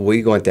 Well,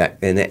 we want that,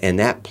 and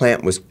that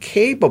plant was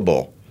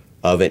capable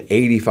of an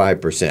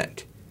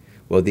 85%.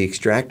 Well, the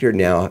extractor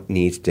now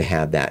needs to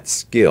have that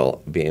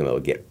skill of being able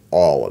to get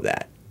all of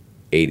that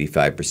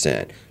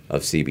 85%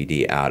 of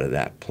CBD out of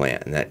that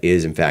plant, and that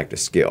is, in fact, a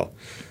skill.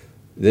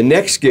 The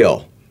next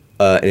skill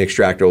an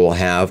extractor will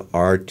have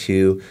are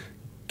to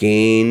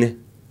gain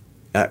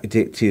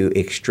to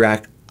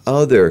extract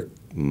other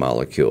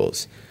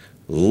molecules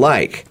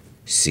like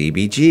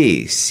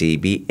CBG,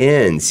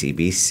 CBN,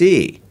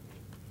 CBC.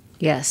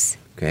 Yes.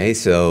 Okay,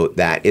 so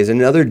that is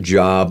another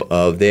job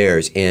of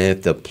theirs. And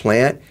if the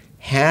plant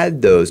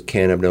had those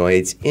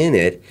cannabinoids in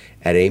it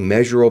at a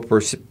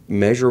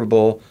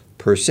measurable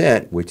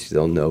percent, which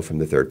they'll know from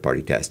the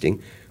third-party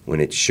testing when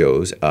it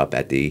shows up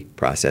at the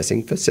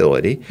processing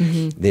facility,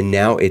 then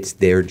now it's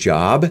their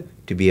job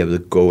to be able to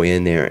go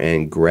in there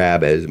and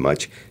grab as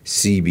much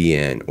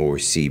CBN or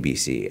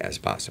CBC as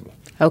possible.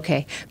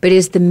 Okay. But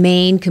is the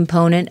main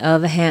component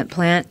of a hemp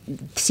plant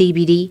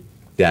CBD?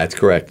 That's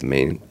correct.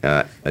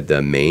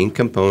 The main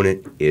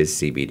component is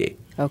CBD.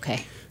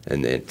 Okay.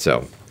 And then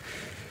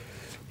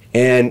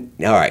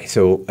all right.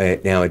 So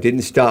now it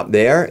didn't stop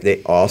there.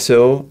 They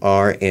also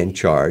are in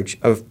charge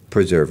of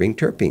preserving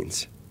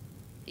terpenes.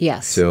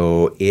 Yes.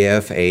 So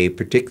if a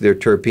particular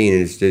terpene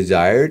is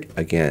desired,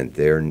 again,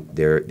 they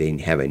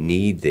have a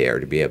need there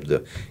to be able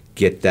to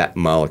get that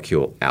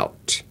molecule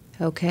out.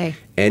 Okay.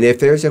 And if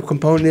there's a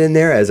component in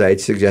there, as I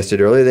suggested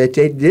earlier, that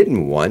they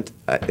didn't want,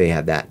 they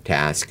have that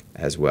task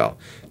as well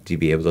to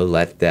be able to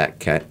let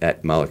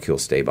that molecule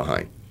stay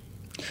behind.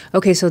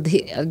 Okay, so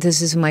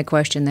this is my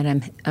question that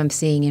I'm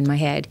seeing in my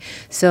head.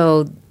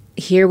 So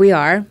here we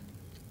are,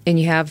 and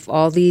you have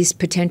all these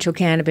potential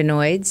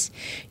cannabinoids.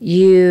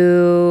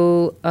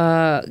 You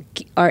are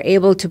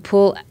able to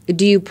pull.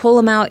 Do you pull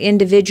them out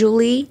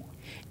individually,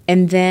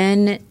 and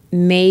then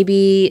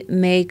maybe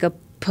make a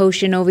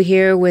potion over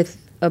here with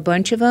a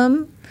bunch of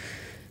them?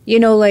 You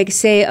know, like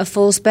say a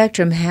full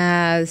spectrum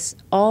has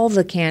all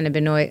the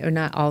cannabinoid, or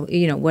not all,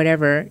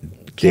 whatever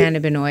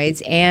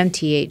cannabinoids and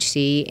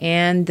THC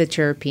and the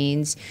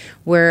terpenes,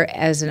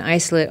 whereas an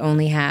isolate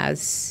only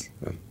has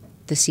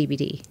the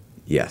CBD.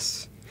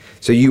 Yes.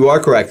 So you are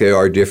correct. There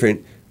are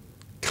different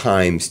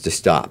times to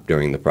stop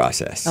during the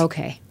process.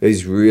 Okay.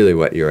 Is really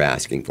what you're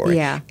asking for.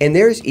 Yeah. And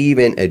there's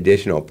even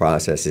additional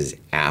processes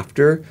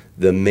after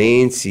the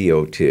main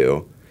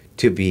CO2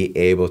 to be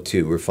able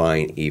to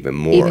refine even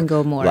more. Even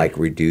go more. Like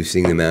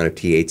reducing the amount of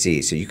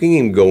THC. So you can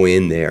even go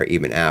in there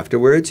even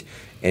afterwards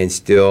and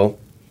still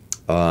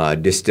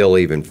distill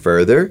even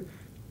further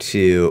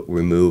to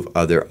remove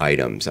other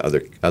items,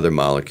 other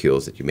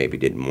molecules that you maybe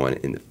didn't want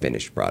in the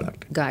finished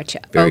product.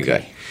 Gotcha. Very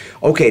good.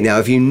 Okay, now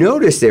if you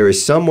notice there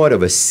is somewhat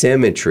of a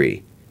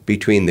symmetry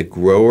between the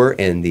grower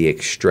and the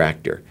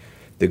extractor.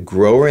 The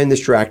grower and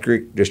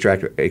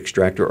the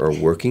extractor are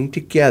working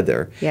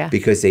together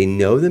because they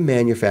know the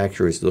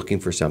manufacturer is looking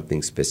for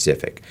something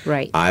specific.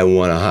 Right. I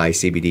want a high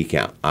CBD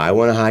count. I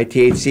want a high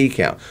THC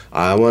count.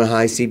 I want a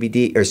high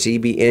CBD or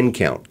CBN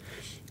count.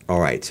 All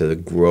right, so the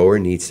grower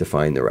needs to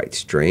find the right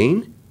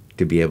strain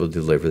to be able to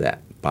deliver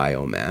that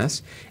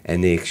biomass,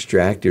 and the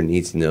extractor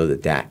needs to know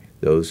that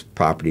those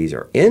properties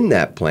are in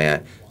that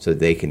plant so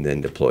they can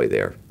then deploy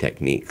their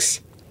techniques.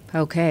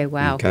 Okay,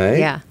 wow. Okay?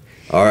 Yeah.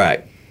 All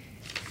right.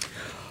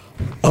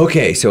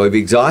 Okay, so I've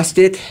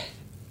exhausted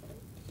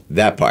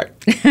that part.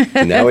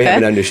 So now we have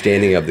an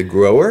understanding of the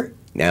grower,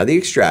 now the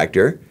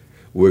extractor.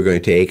 We're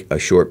going to take a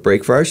short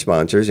break for our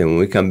sponsors, and when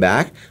we come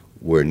back,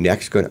 we're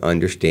next going to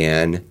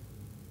understand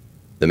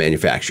the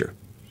manufacturer.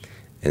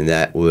 And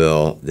that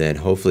will then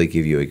hopefully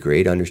give you a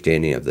great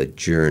understanding of the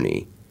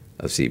journey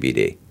of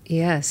CBD.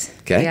 Yes.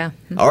 Okay? Yeah.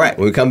 All right,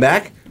 when we come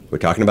back, we're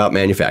talking about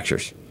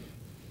manufacturers.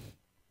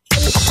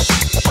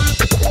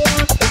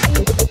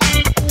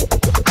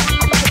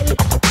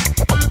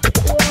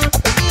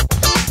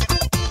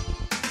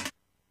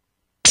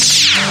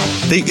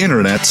 The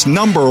Internet's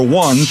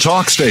 #1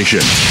 talk station.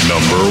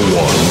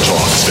 #1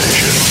 talk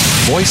station.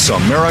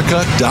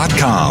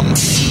 VoiceAmerica.com.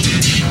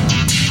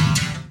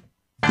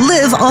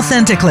 Live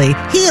authentically,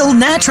 heal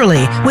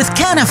naturally with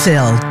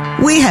Canafil.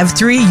 We have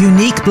 3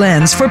 unique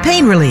blends for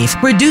pain relief,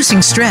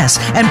 reducing stress,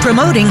 and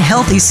promoting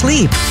healthy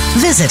sleep.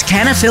 Visit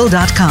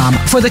Canafil.com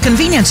for the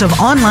convenience of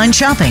online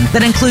shopping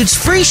that includes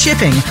free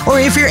shipping, or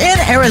if you're in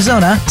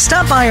Arizona,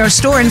 stop by our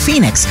store in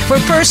Phoenix for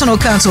personal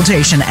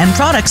consultation and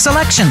product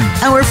selection.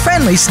 Our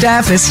friendly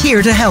staff is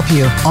here to help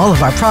you. All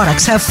of our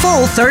products have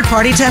full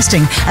third-party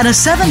testing and a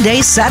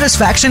 7-day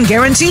satisfaction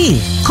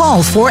guarantee.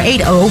 Call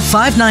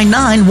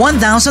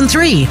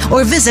 480-599-1003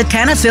 or visit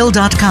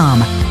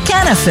Canafil.com.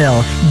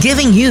 Canafil,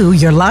 giving you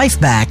your life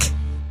back.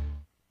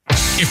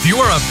 If you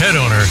are a pet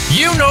owner,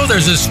 you know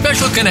there's a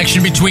special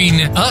connection between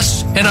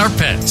us and our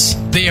pets.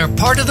 They are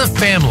part of the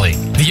family.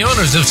 The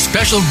owners of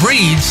special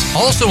breeds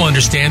also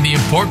understand the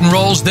important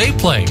roles they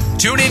play.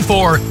 Tune in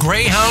for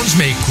Greyhounds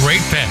Make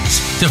Great Pets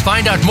to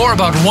find out more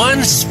about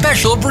one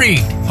special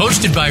breed.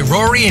 Hosted by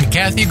Rory and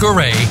Kathy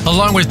Goray,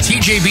 along with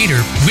TJ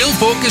Beater, we'll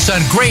focus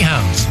on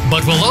greyhounds,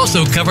 but we'll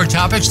also cover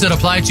topics that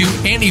apply to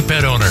any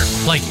pet owner,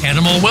 like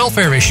animal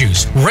welfare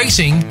issues,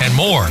 racing, and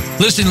more.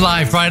 Listen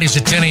live Fridays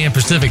at 10 a.m.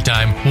 Pacific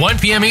Time, 1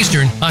 p.m.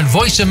 Eastern on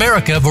Voice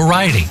America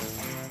Variety.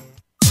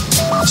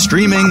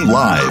 Streaming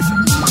live.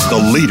 The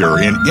leader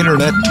in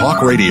Internet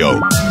talk radio.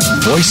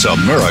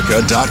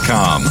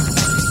 VoiceAmerica.com.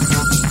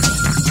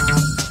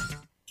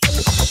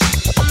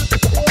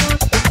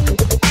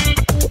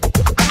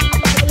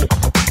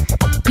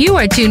 You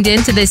are tuned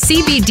in to the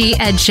CBD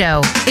Ed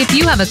Show. If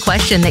you have a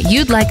question that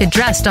you'd like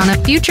addressed on a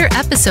future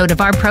episode of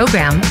our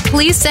program,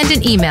 please send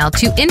an email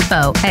to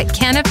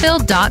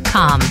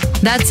info@canafil.com.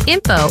 That's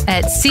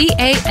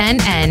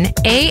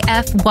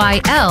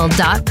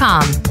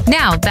info@CANNAFYL.com.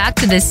 Now back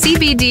to the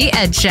CBD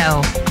Ed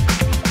Show.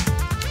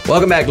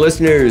 Welcome back,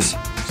 listeners.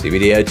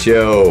 CBD Ed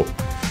Show.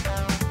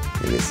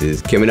 And this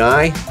is Kim and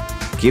I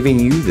giving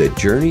you the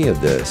journey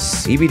of the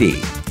CBD.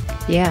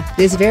 Yeah,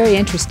 it's very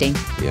interesting.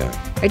 Yeah.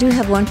 I do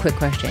have one quick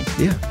question.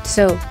 Yeah.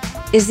 So,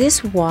 is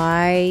this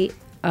why,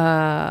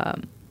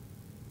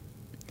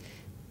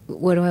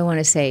 what do I want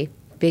to say,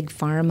 big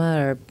pharma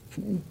or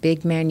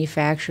big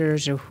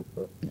manufacturers, or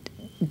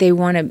they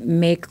want to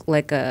make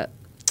like a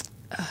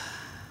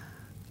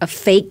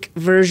fake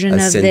version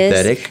of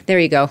synthetic? this? There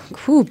you go.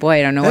 Whew, boy,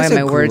 I don't know why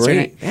my words are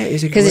not. That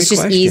is a great Because it's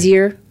just question.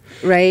 easier,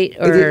 right?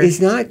 Or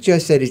It's not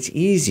just that it's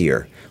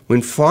easier.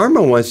 When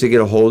pharma wants to get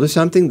a hold of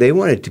something, they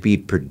want it to be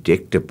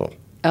predictable.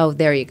 oh,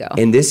 there you go.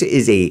 And this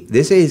is a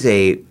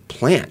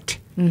plant.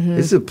 Mm-hmm.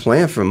 This is a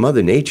plant from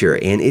Mother Nature,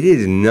 and it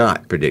is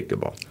not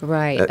predictable.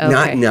 Right.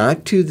 Okay.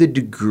 Not to the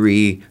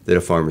degree that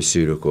a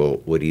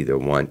pharmaceutical would either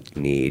want,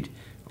 need,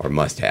 or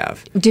must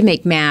have. To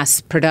make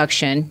mass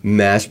production.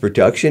 Mass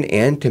production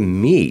and to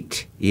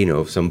meet,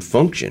 some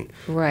function.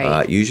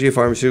 Right. Usually, a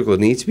pharmaceutical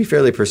needs to be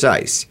fairly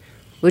precise.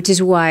 Which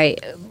is why,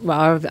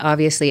 well,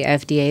 obviously,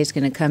 FDA is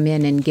going to come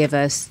in and give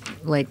us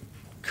like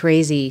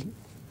crazy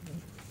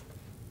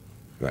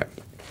Right.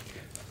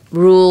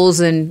 rules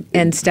and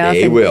stuff.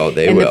 They will.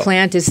 And the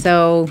plant is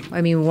so.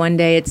 I mean, one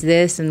day it's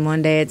this, and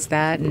one day it's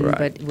that. And,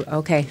 Right. But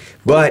okay.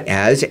 But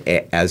as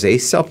a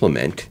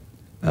supplement,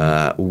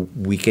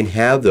 we can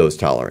have those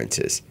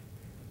tolerances.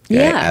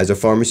 Okay? Yeah. As a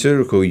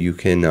pharmaceutical, you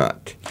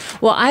cannot.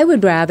 Well, I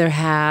would rather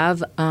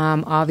have,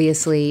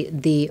 obviously,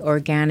 the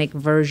organic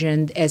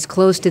version as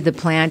close to the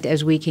plant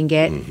as we can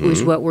get, which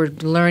is what we're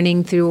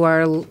learning through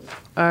our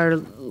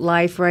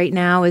life right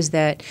now, is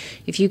that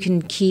if you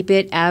can keep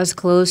it as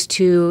close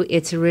to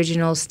its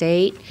original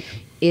state,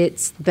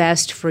 it's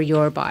best for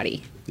your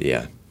body.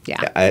 Yeah.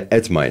 Yeah.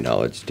 That's my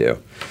knowledge, too.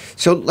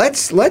 So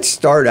let's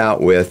start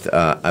out with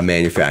a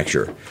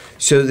manufacturer.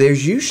 So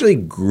there's usually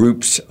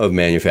groups of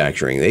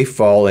manufacturing. They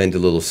fall into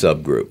little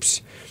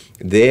subgroups.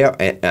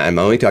 I'm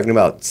only talking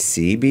about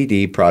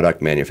CBD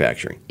product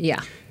manufacturing.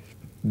 Yeah.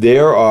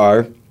 There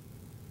are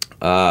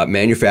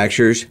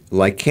manufacturers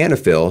like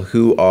Canafil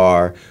who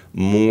are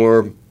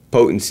more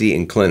potency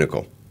in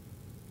clinical.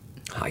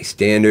 High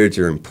standards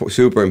are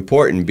super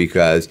important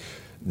because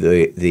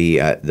the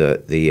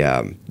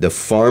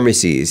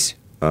pharmacies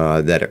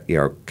that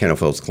are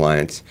Canafil's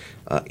clients,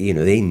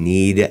 they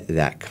need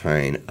that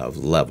kind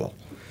of level.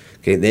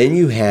 Okay, then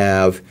you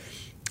have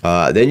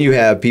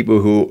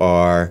people who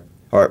are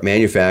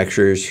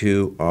manufacturers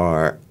who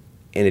are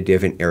in a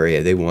different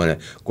area. They want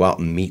to go out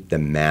and meet the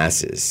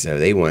masses. So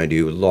they want to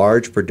do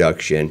large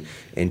production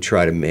and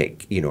try to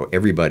make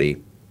everybody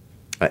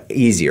an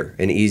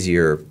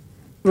easier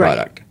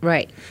product.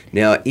 Right.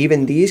 Now,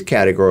 even these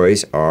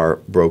categories are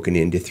broken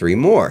into three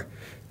more.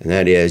 And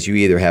that is, you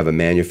either have a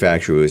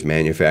manufacturer who is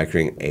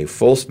manufacturing a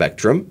full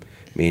spectrum,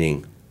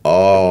 meaning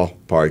all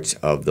parts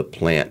of the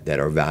plant that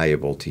are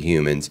valuable to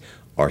humans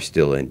are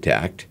still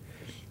intact,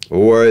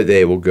 or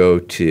they will go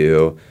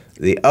to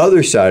the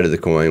other side of the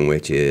coin,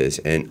 which is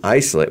an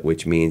isolate,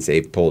 which means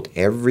they pulled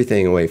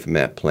everything away from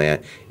that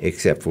plant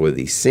except for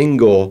the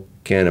single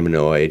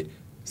cannabinoid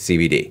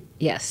CBD.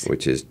 Yes.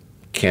 Which is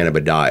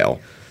cannabidiol,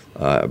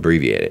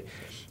 abbreviated.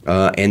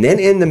 And then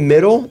in the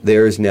middle,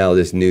 there is now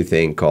this new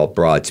thing called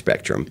broad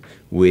spectrum,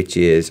 which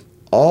is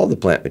all the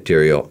plant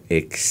material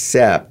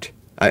except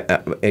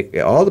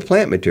all the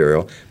plant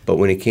material, but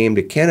when it came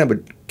to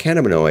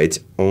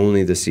cannabinoids,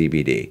 only the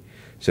CBD.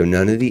 So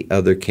none of the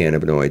other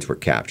cannabinoids were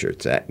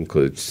captured. So that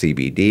includes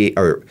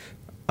that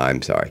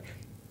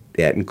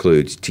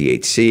includes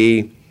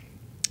THC,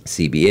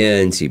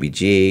 CBN,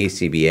 CBG,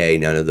 CBA.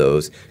 None of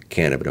those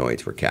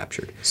cannabinoids were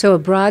captured. So a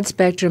broad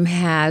spectrum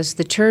has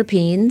the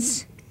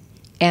terpenes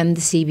and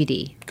the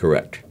CBD.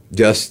 Correct.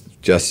 Just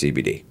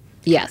CBD.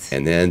 Yes.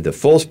 And then the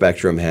full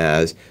spectrum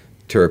has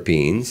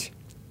terpenes.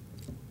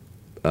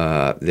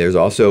 There's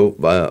also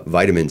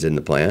vitamins in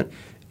the plant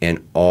and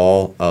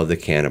all of the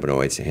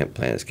cannabinoids the hemp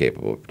plant is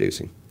capable of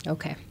producing.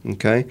 Okay.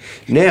 Okay.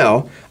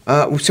 Now,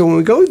 so when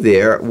we go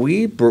there,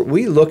 we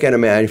look at a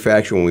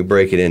manufacturer and we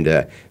break it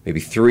into maybe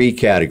three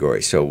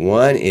categories. So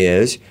one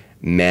is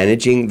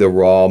managing the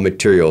raw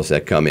materials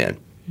that come in.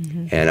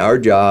 Mm-hmm. And our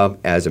job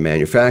as a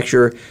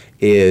manufacturer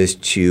is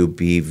to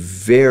be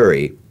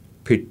very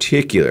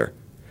particular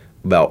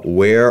about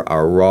where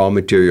our raw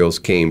materials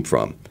came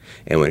from.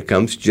 And when it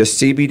comes to just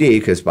CBD,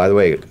 because, by the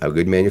way, a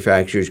good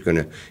manufacturer is going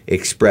to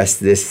express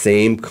this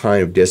same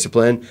kind of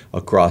discipline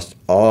across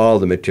all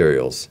the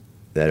materials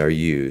that are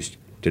used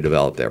to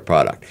develop their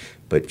product.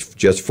 But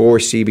just for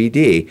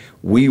CBD,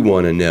 we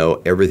want to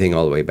know everything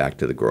all the way back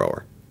to the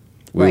grower.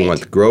 We want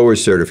the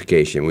grower's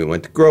certification. We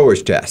want the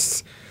grower's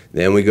tests.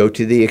 Then we go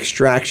to the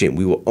extraction.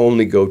 We will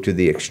only go to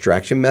the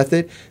extraction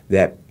method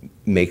that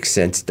makes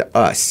sense to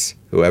us.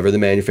 Whoever the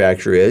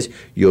manufacturer is,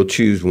 you'll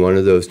choose one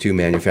of those two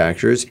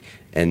manufacturers,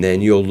 and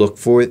then you'll look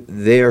for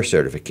their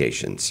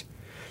certifications.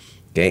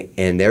 Okay,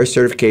 and their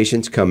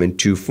certifications come in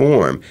two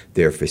forms: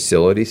 their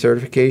facility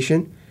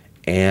certification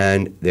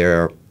and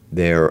their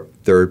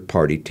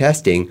third-party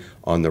testing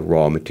on the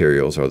raw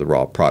materials or the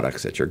raw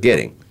products that you're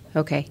getting.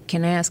 Okay.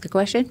 Can I ask a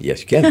question?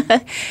 Yes, you can.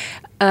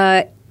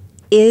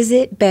 Is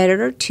it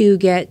better to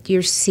get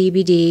your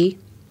CBD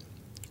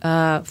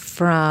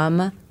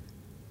from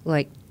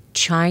like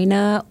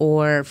China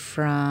or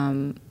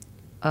from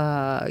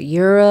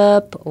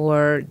Europe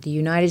or the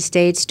United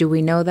States? Do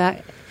we know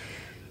that?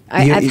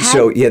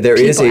 There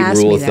is a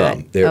rule of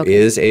thumb. There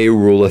is Okay. a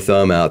rule of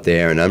thumb out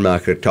there, and I'm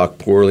not going to talk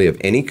poorly of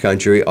any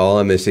country. All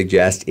I'm going to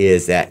suggest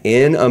is that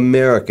in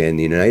America, in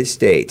the United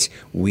States,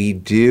 we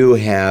do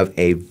have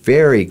a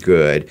very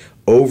good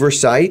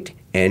oversight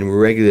and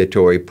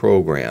regulatory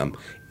program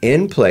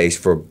in place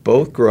for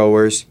both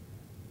growers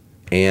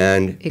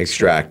and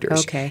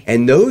extractors. Okay.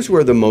 And those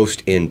were the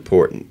most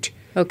important.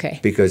 Okay.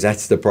 Because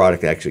that's the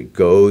product that actually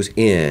goes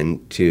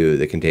into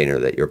the container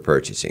that you're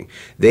purchasing.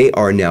 They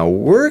are now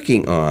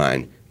working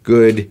on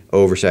good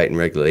oversight and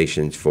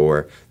regulations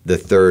for the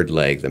third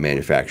leg, the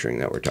manufacturing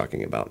that we're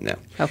talking about now.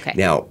 Okay.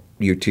 Now,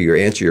 to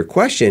answer your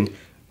question,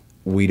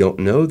 we don't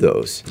know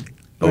those.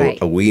 Right.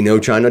 We know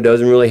China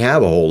doesn't really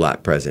have a whole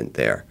lot present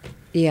there.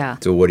 Yeah.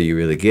 So what are you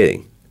really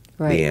getting?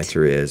 Right. The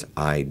answer is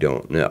I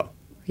don't know.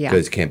 Yeah.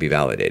 Because it can't be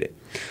validated.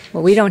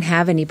 Well, we don't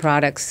have any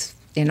products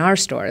in our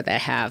store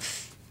that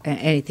have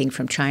anything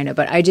from China,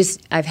 but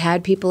I've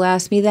had people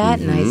ask me that,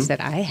 and I said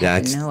I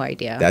have no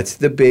idea. That's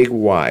the big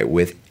why.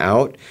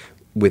 Without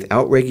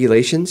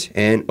regulations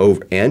and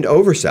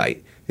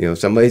oversight,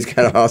 somebody's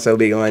got to also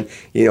be on.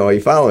 Are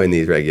you following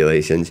these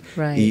regulations?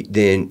 Right.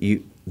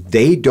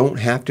 They don't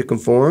have to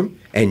conform,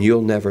 and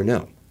you'll never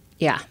know.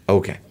 Yeah.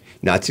 Okay.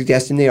 Not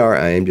suggesting they are.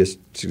 I am just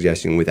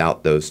suggesting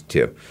without those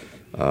two,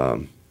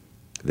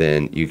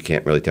 then you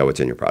can't really tell what's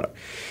in your product.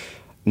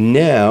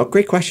 Now,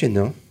 great question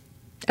though.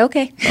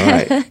 Okay. All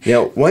right.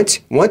 Now,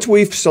 once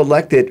we've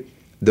selected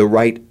the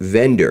right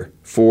vendor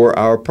for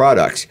our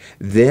products,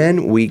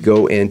 then we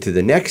go into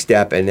the next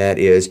step, and that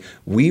is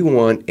we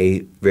want a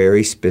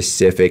very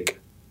specific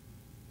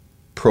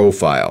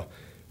profile.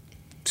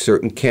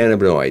 Certain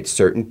cannabinoids,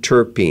 certain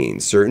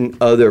terpenes, certain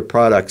other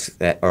products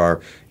that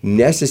are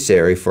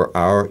necessary for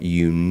our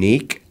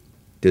unique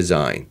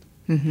design.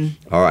 Mm-hmm.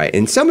 All right.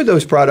 And some of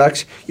those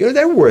products,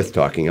 they're worth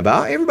talking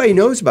about. Everybody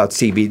knows about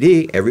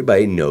CBD.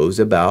 Everybody knows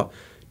about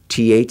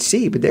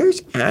THC, but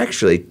there's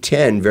actually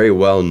 10 very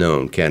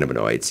well-known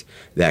cannabinoids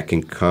that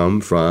can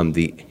come from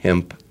the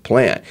hemp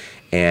plant.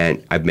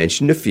 And I've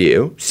mentioned a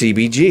few.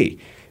 CBG,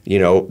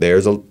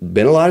 there's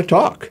been a lot of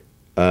talk.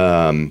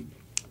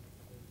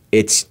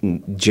 It's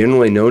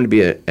generally known to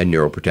be a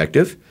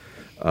neuroprotective.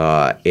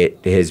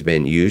 It has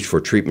been used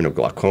for treatment of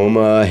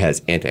glaucoma,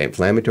 has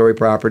anti-inflammatory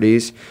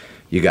properties.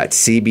 You got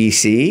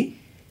CBC,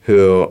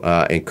 who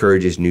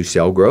encourages new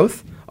cell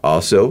growth,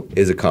 also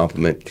is a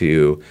complement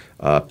to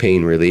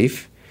pain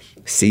relief.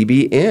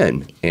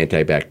 CBN,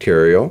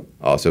 antibacterial,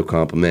 also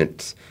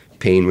complements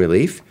pain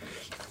relief.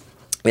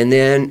 And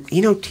then,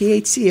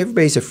 THC,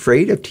 everybody's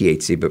afraid of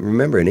THC, but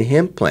remember, in a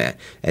hemp plant,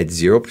 at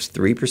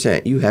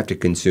 0.3%, you have to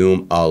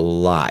consume a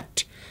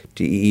lot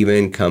to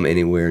even come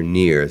anywhere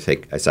near a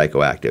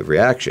psychoactive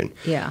reaction.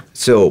 Yeah.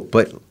 So,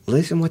 but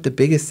listen what the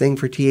biggest thing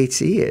for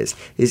THC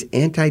is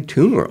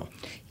anti-tumoral.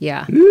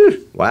 Yeah.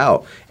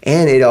 Wow.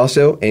 And it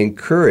also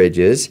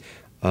encourages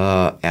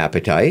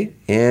appetite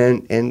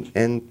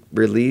and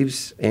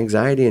relieves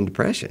anxiety and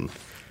depression.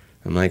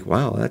 I'm like,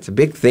 wow, that's a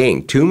big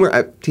thing.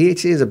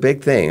 THC is a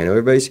big thing. I know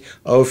everybody's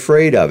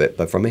afraid of it,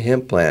 but from a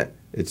hemp plant,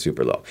 it's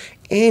super low.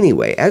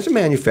 Anyway, as a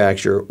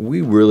manufacturer,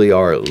 we really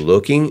are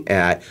looking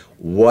at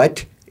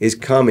what is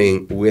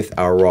coming with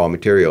our raw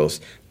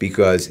materials,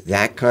 because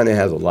that kind of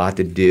has a lot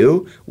to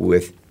do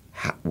with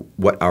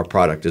what our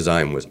product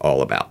design was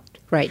all about.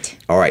 Right.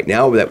 All right,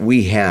 now that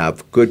we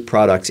have good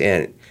products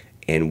in,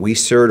 and we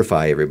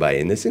certify everybody,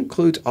 and this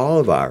includes all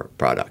of our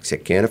products.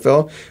 At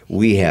Canafil,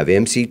 we have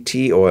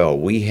MCT oil,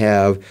 we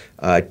have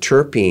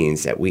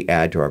terpenes that we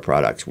add to our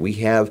products, we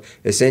have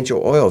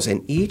essential oils,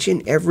 and each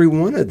and every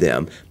one of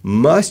them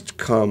must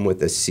come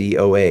with a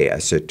COA, a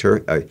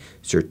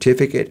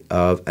certificate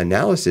of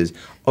analysis,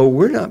 or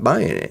we're not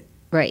buying it.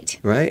 Right.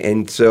 Right?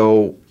 And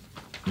so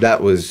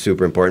that was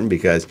super important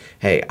because,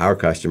 hey, our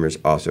customers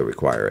also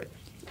require it,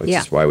 which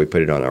is why we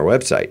put it on our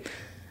website.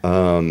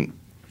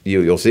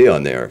 You'll see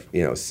on there,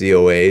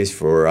 COAs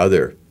for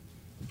other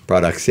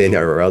products in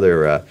or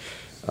other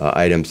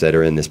items that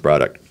are in this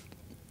product.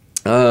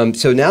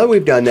 So now that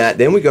we've done that,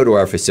 then we go to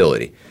our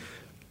facility.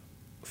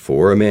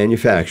 For a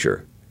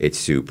manufacturer, it's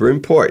super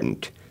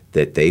important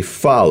that they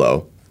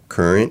follow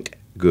current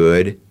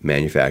good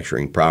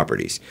manufacturing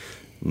properties.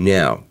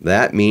 Now,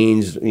 that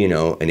means, an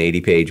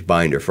 80-page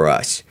binder for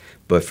us.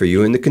 But for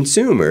you and the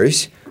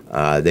consumers,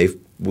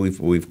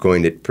 we've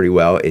coined it pretty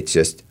well. It's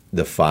just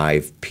the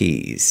 5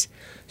 Ps.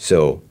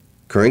 So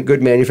current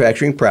good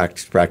manufacturing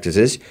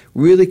practices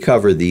really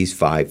cover these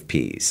 5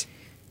 Ps.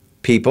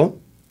 people,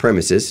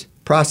 premises,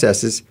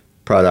 processes,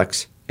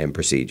 products, and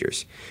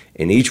procedures.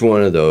 And each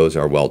one of those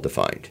are well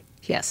defined.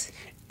 Yes.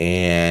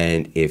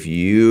 And if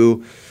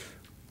you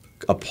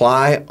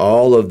apply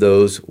all of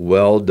those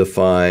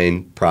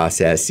well-defined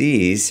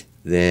processes,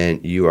 then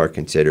you are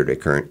considered a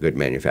current good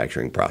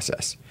manufacturing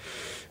process.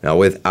 Now,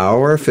 with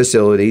our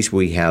facilities,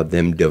 we have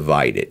them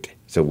divided.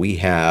 So we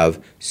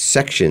have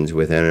sections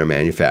within our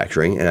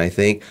manufacturing, and I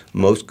think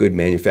most good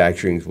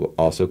manufacturings will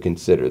also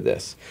consider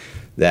this,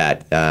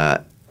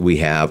 that we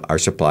have our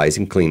supplies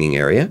and cleaning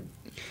area.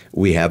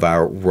 We have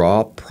our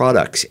raw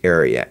products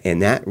area,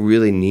 and that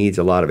really needs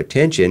a lot of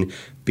attention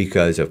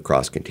because of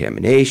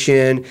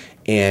cross-contamination,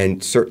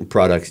 and certain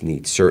products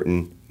need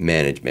certain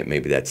management.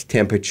 Maybe that's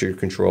temperature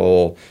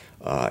control,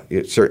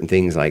 certain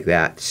things like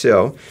that.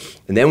 So,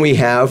 and then we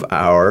have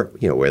our,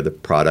 where the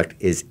product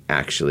is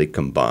actually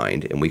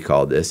combined, and we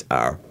call this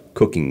our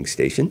cooking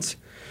stations.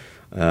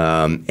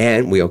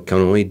 And we can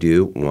only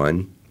do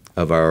one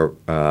of our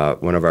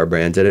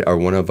brands or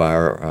one of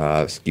our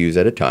SKUs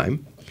at a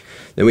time.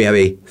 Then we have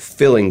a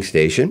filling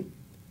station.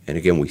 And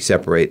again, we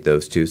separate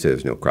those two so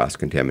there's no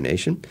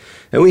cross-contamination.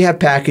 And we have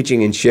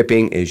packaging and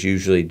shipping is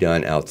usually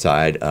done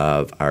outside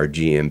of our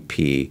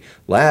GMP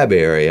lab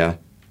area,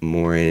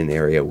 more in an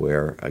area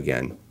where,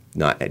 again,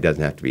 it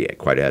doesn't have to be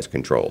quite as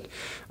controlled.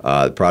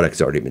 The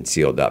product's already been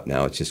sealed up.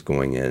 Now it's just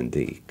going in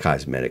the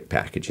cosmetic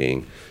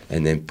packaging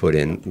and then put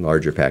in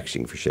larger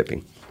packaging for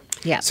shipping.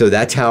 Yeah. So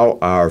that's how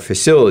our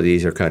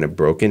facilities are kind of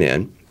broken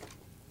in.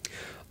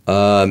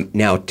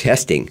 Now,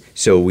 testing.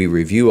 So we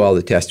review all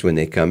the tests when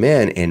they come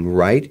in, and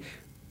right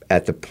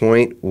at the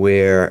point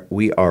where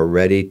we are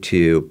ready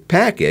to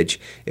package,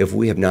 if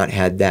we have not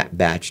had that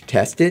batch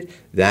tested,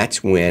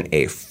 that's when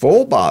a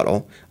full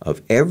bottle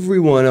of every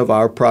one of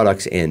our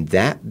products in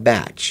that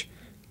batch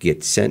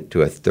gets sent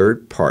to a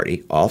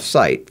third-party,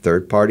 off-site,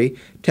 third-party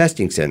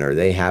testing center.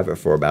 They have it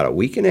for about a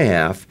week and a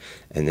half,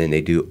 and then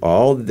they do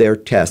all their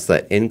tests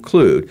that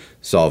include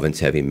solvents,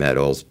 heavy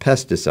metals,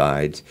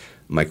 pesticides,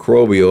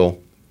 microbial,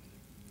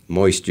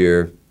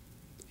 moisture,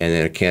 and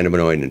then a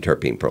cannabinoid and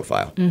terpene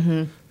profile.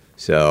 Mm-hmm.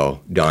 So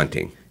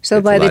daunting.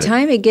 So by the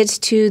time it gets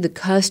to the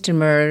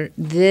customer,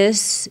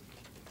 this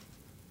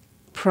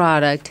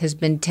product has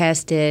been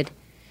tested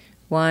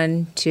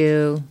 1,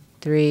 2,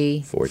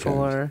 3,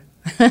 4.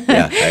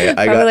 Yeah,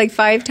 I probably like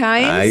 5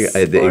 times.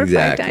 4 or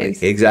 5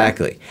 times.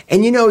 Exactly.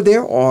 And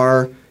there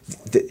are.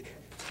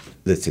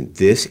 Listen,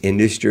 this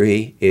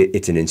industry,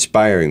 it's an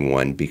inspiring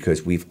one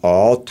because we've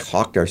all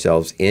talked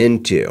ourselves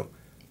into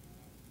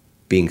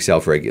being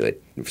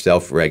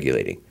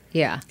self-regulating.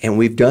 Yeah. And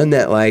we've done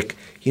that like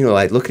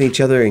looking at each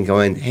other and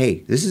going, hey,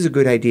 this is a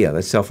good idea.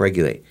 Let's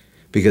self-regulate.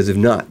 Because if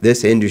not,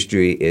 this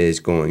industry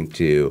is going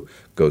to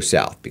go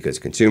south because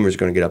consumers are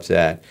going to get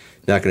upset.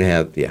 They're not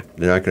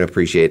going to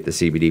appreciate the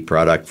CBD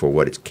product for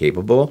what it's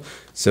capable.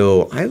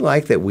 So I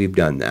like that we've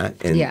done that.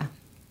 And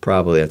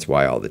probably that's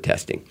why all the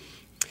testing.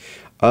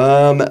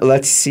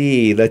 Let's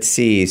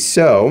see.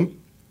 So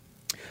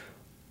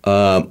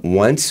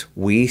once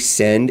we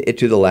send it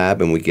to the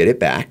lab and we get it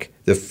back,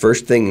 the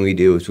first thing we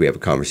do is we have a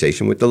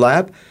conversation with the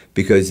lab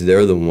because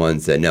they're the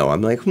ones that know.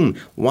 I'm like,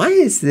 why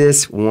is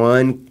this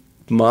one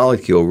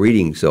molecule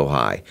reading so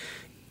high?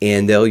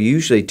 And they'll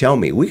usually tell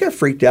me, we got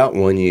freaked out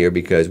one year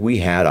because we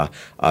had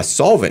a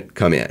solvent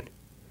come in.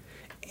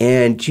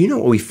 And do you know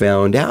what we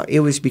found out?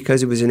 It was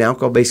because it was an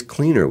alcohol-based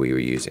cleaner we were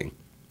using.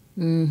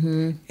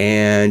 Mm-hmm.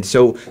 And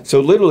so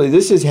literally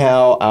this is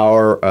how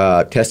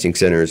our testing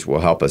centers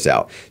will help us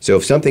out. So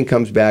if something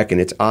comes back and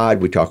it's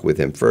odd, we talk with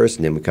them first,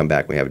 and then we come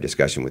back and we have a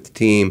discussion with the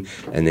team,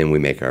 and then we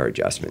make our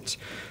adjustments.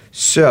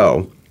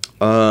 So,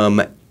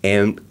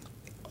 and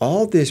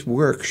all this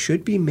work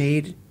should be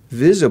made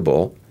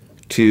visible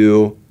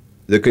to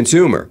the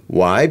consumer.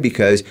 Why?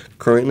 Because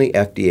currently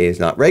FDA is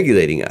not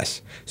regulating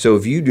us. So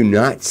if you do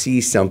not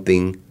see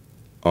something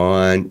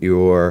on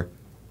your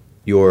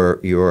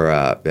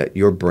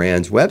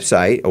brand's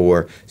website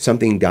or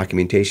something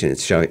documentation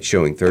that's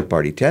showing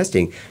third-party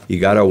testing, you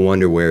got to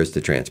wonder where's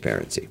the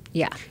transparency.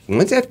 Yeah.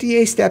 Once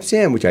FDA steps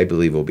in, which I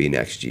believe will be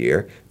next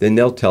year, then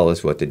they'll tell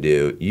us what to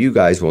do. You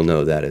guys will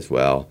know that as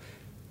well,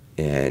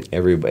 and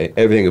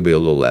everything will be a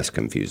little less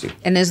confusing.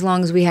 And as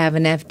long as we have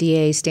an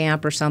FDA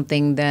stamp or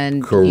something,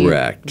 then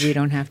correct. We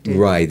don't have to.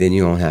 Right. Then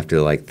you don't have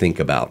to think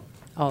about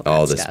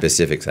all the stuff.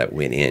 specifics that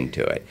went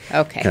into it.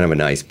 Okay. Kind of a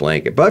nice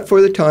blanket. But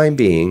for the time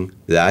being,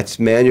 that's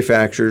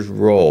manufacturer's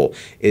role,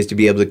 is to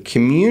be able to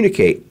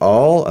communicate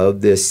all of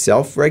this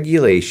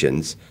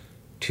self-regulations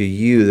to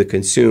you, the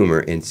consumer,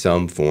 in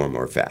some form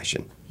or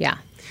fashion. Yeah.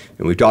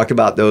 And we've talked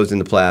about those in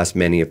the past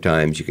many of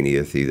times. You can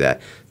either see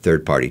that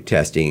third-party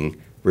testing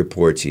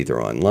reports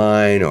either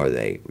online or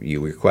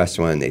you request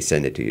one, they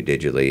send it to you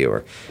digitally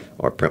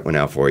or print one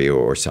out for you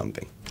or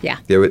something. Yeah.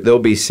 There'll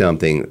be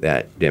something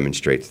that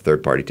demonstrates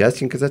third-party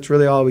testing because that's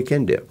really all we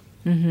can do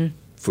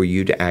for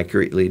you to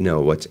accurately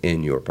know what's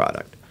in your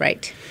product.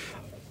 Right.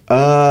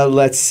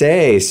 Let's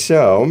say,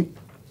 so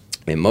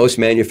in most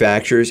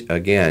manufacturers,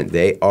 again,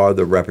 they are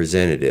the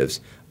representatives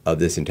of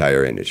this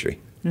entire industry.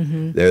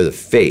 Mm-hmm. They're the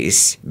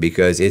face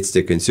because it's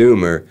the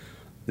consumer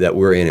that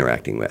we're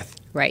interacting with.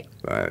 Right.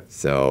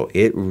 So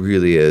it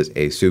really is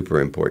a super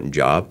important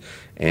job,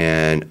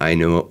 and I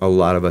know a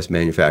lot of us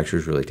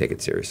manufacturers really take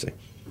it seriously.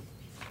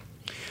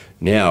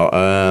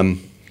 Now,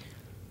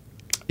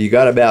 you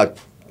got about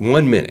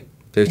 1 minute.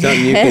 There's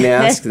something you can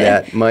ask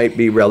that might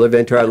be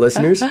relevant to our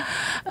listeners?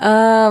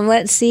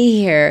 Let's see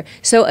here.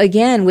 So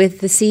again, with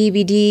the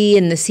CBD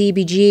and the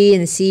CBG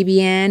and the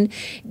CBN,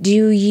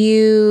 do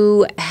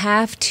you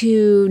have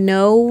to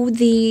know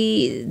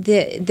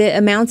the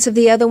amounts of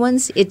the other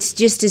ones? It's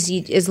just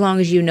as long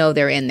as you know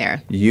they're in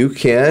there. You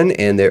can,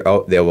 and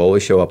they'll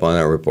always show up on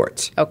our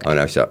reports, okay, on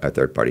our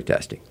third-party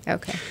testing.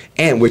 Okay.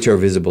 And which are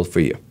visible for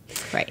you.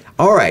 Right.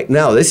 All right.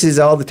 Now, this is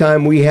all the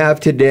time we have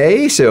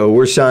today, so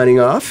we're signing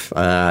off.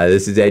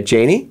 This is Ed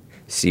Cheney,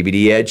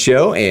 CBD Ed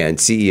Show, and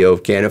CEO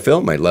of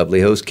Canafil, my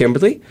lovely host,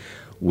 Kimberly.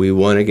 We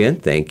want to, again,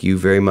 thank you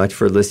very much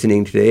for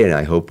listening today, and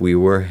I hope we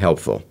were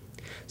helpful.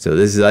 So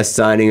this is us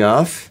signing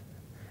off,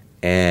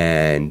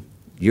 and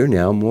you're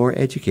now more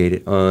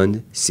educated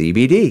on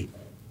CBD.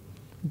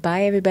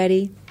 Bye,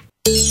 everybody.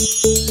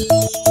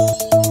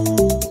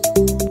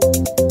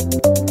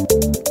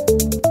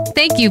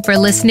 Thank you for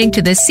listening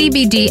to the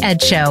CBD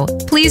Ed Show.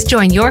 Please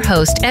join your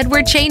host,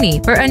 Edward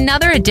Cheney, for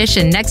another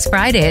edition next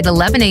Friday at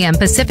 11 a.m.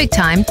 Pacific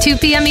Time, 2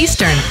 p.m.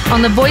 Eastern,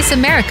 on the Voice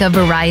America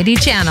Variety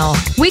Channel.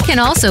 We can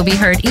also be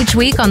heard each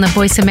week on the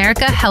Voice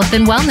America Health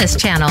and Wellness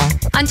Channel.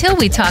 Until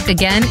we talk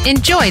again,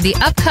 enjoy the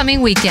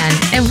upcoming weekend,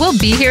 and we'll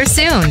be here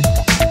soon.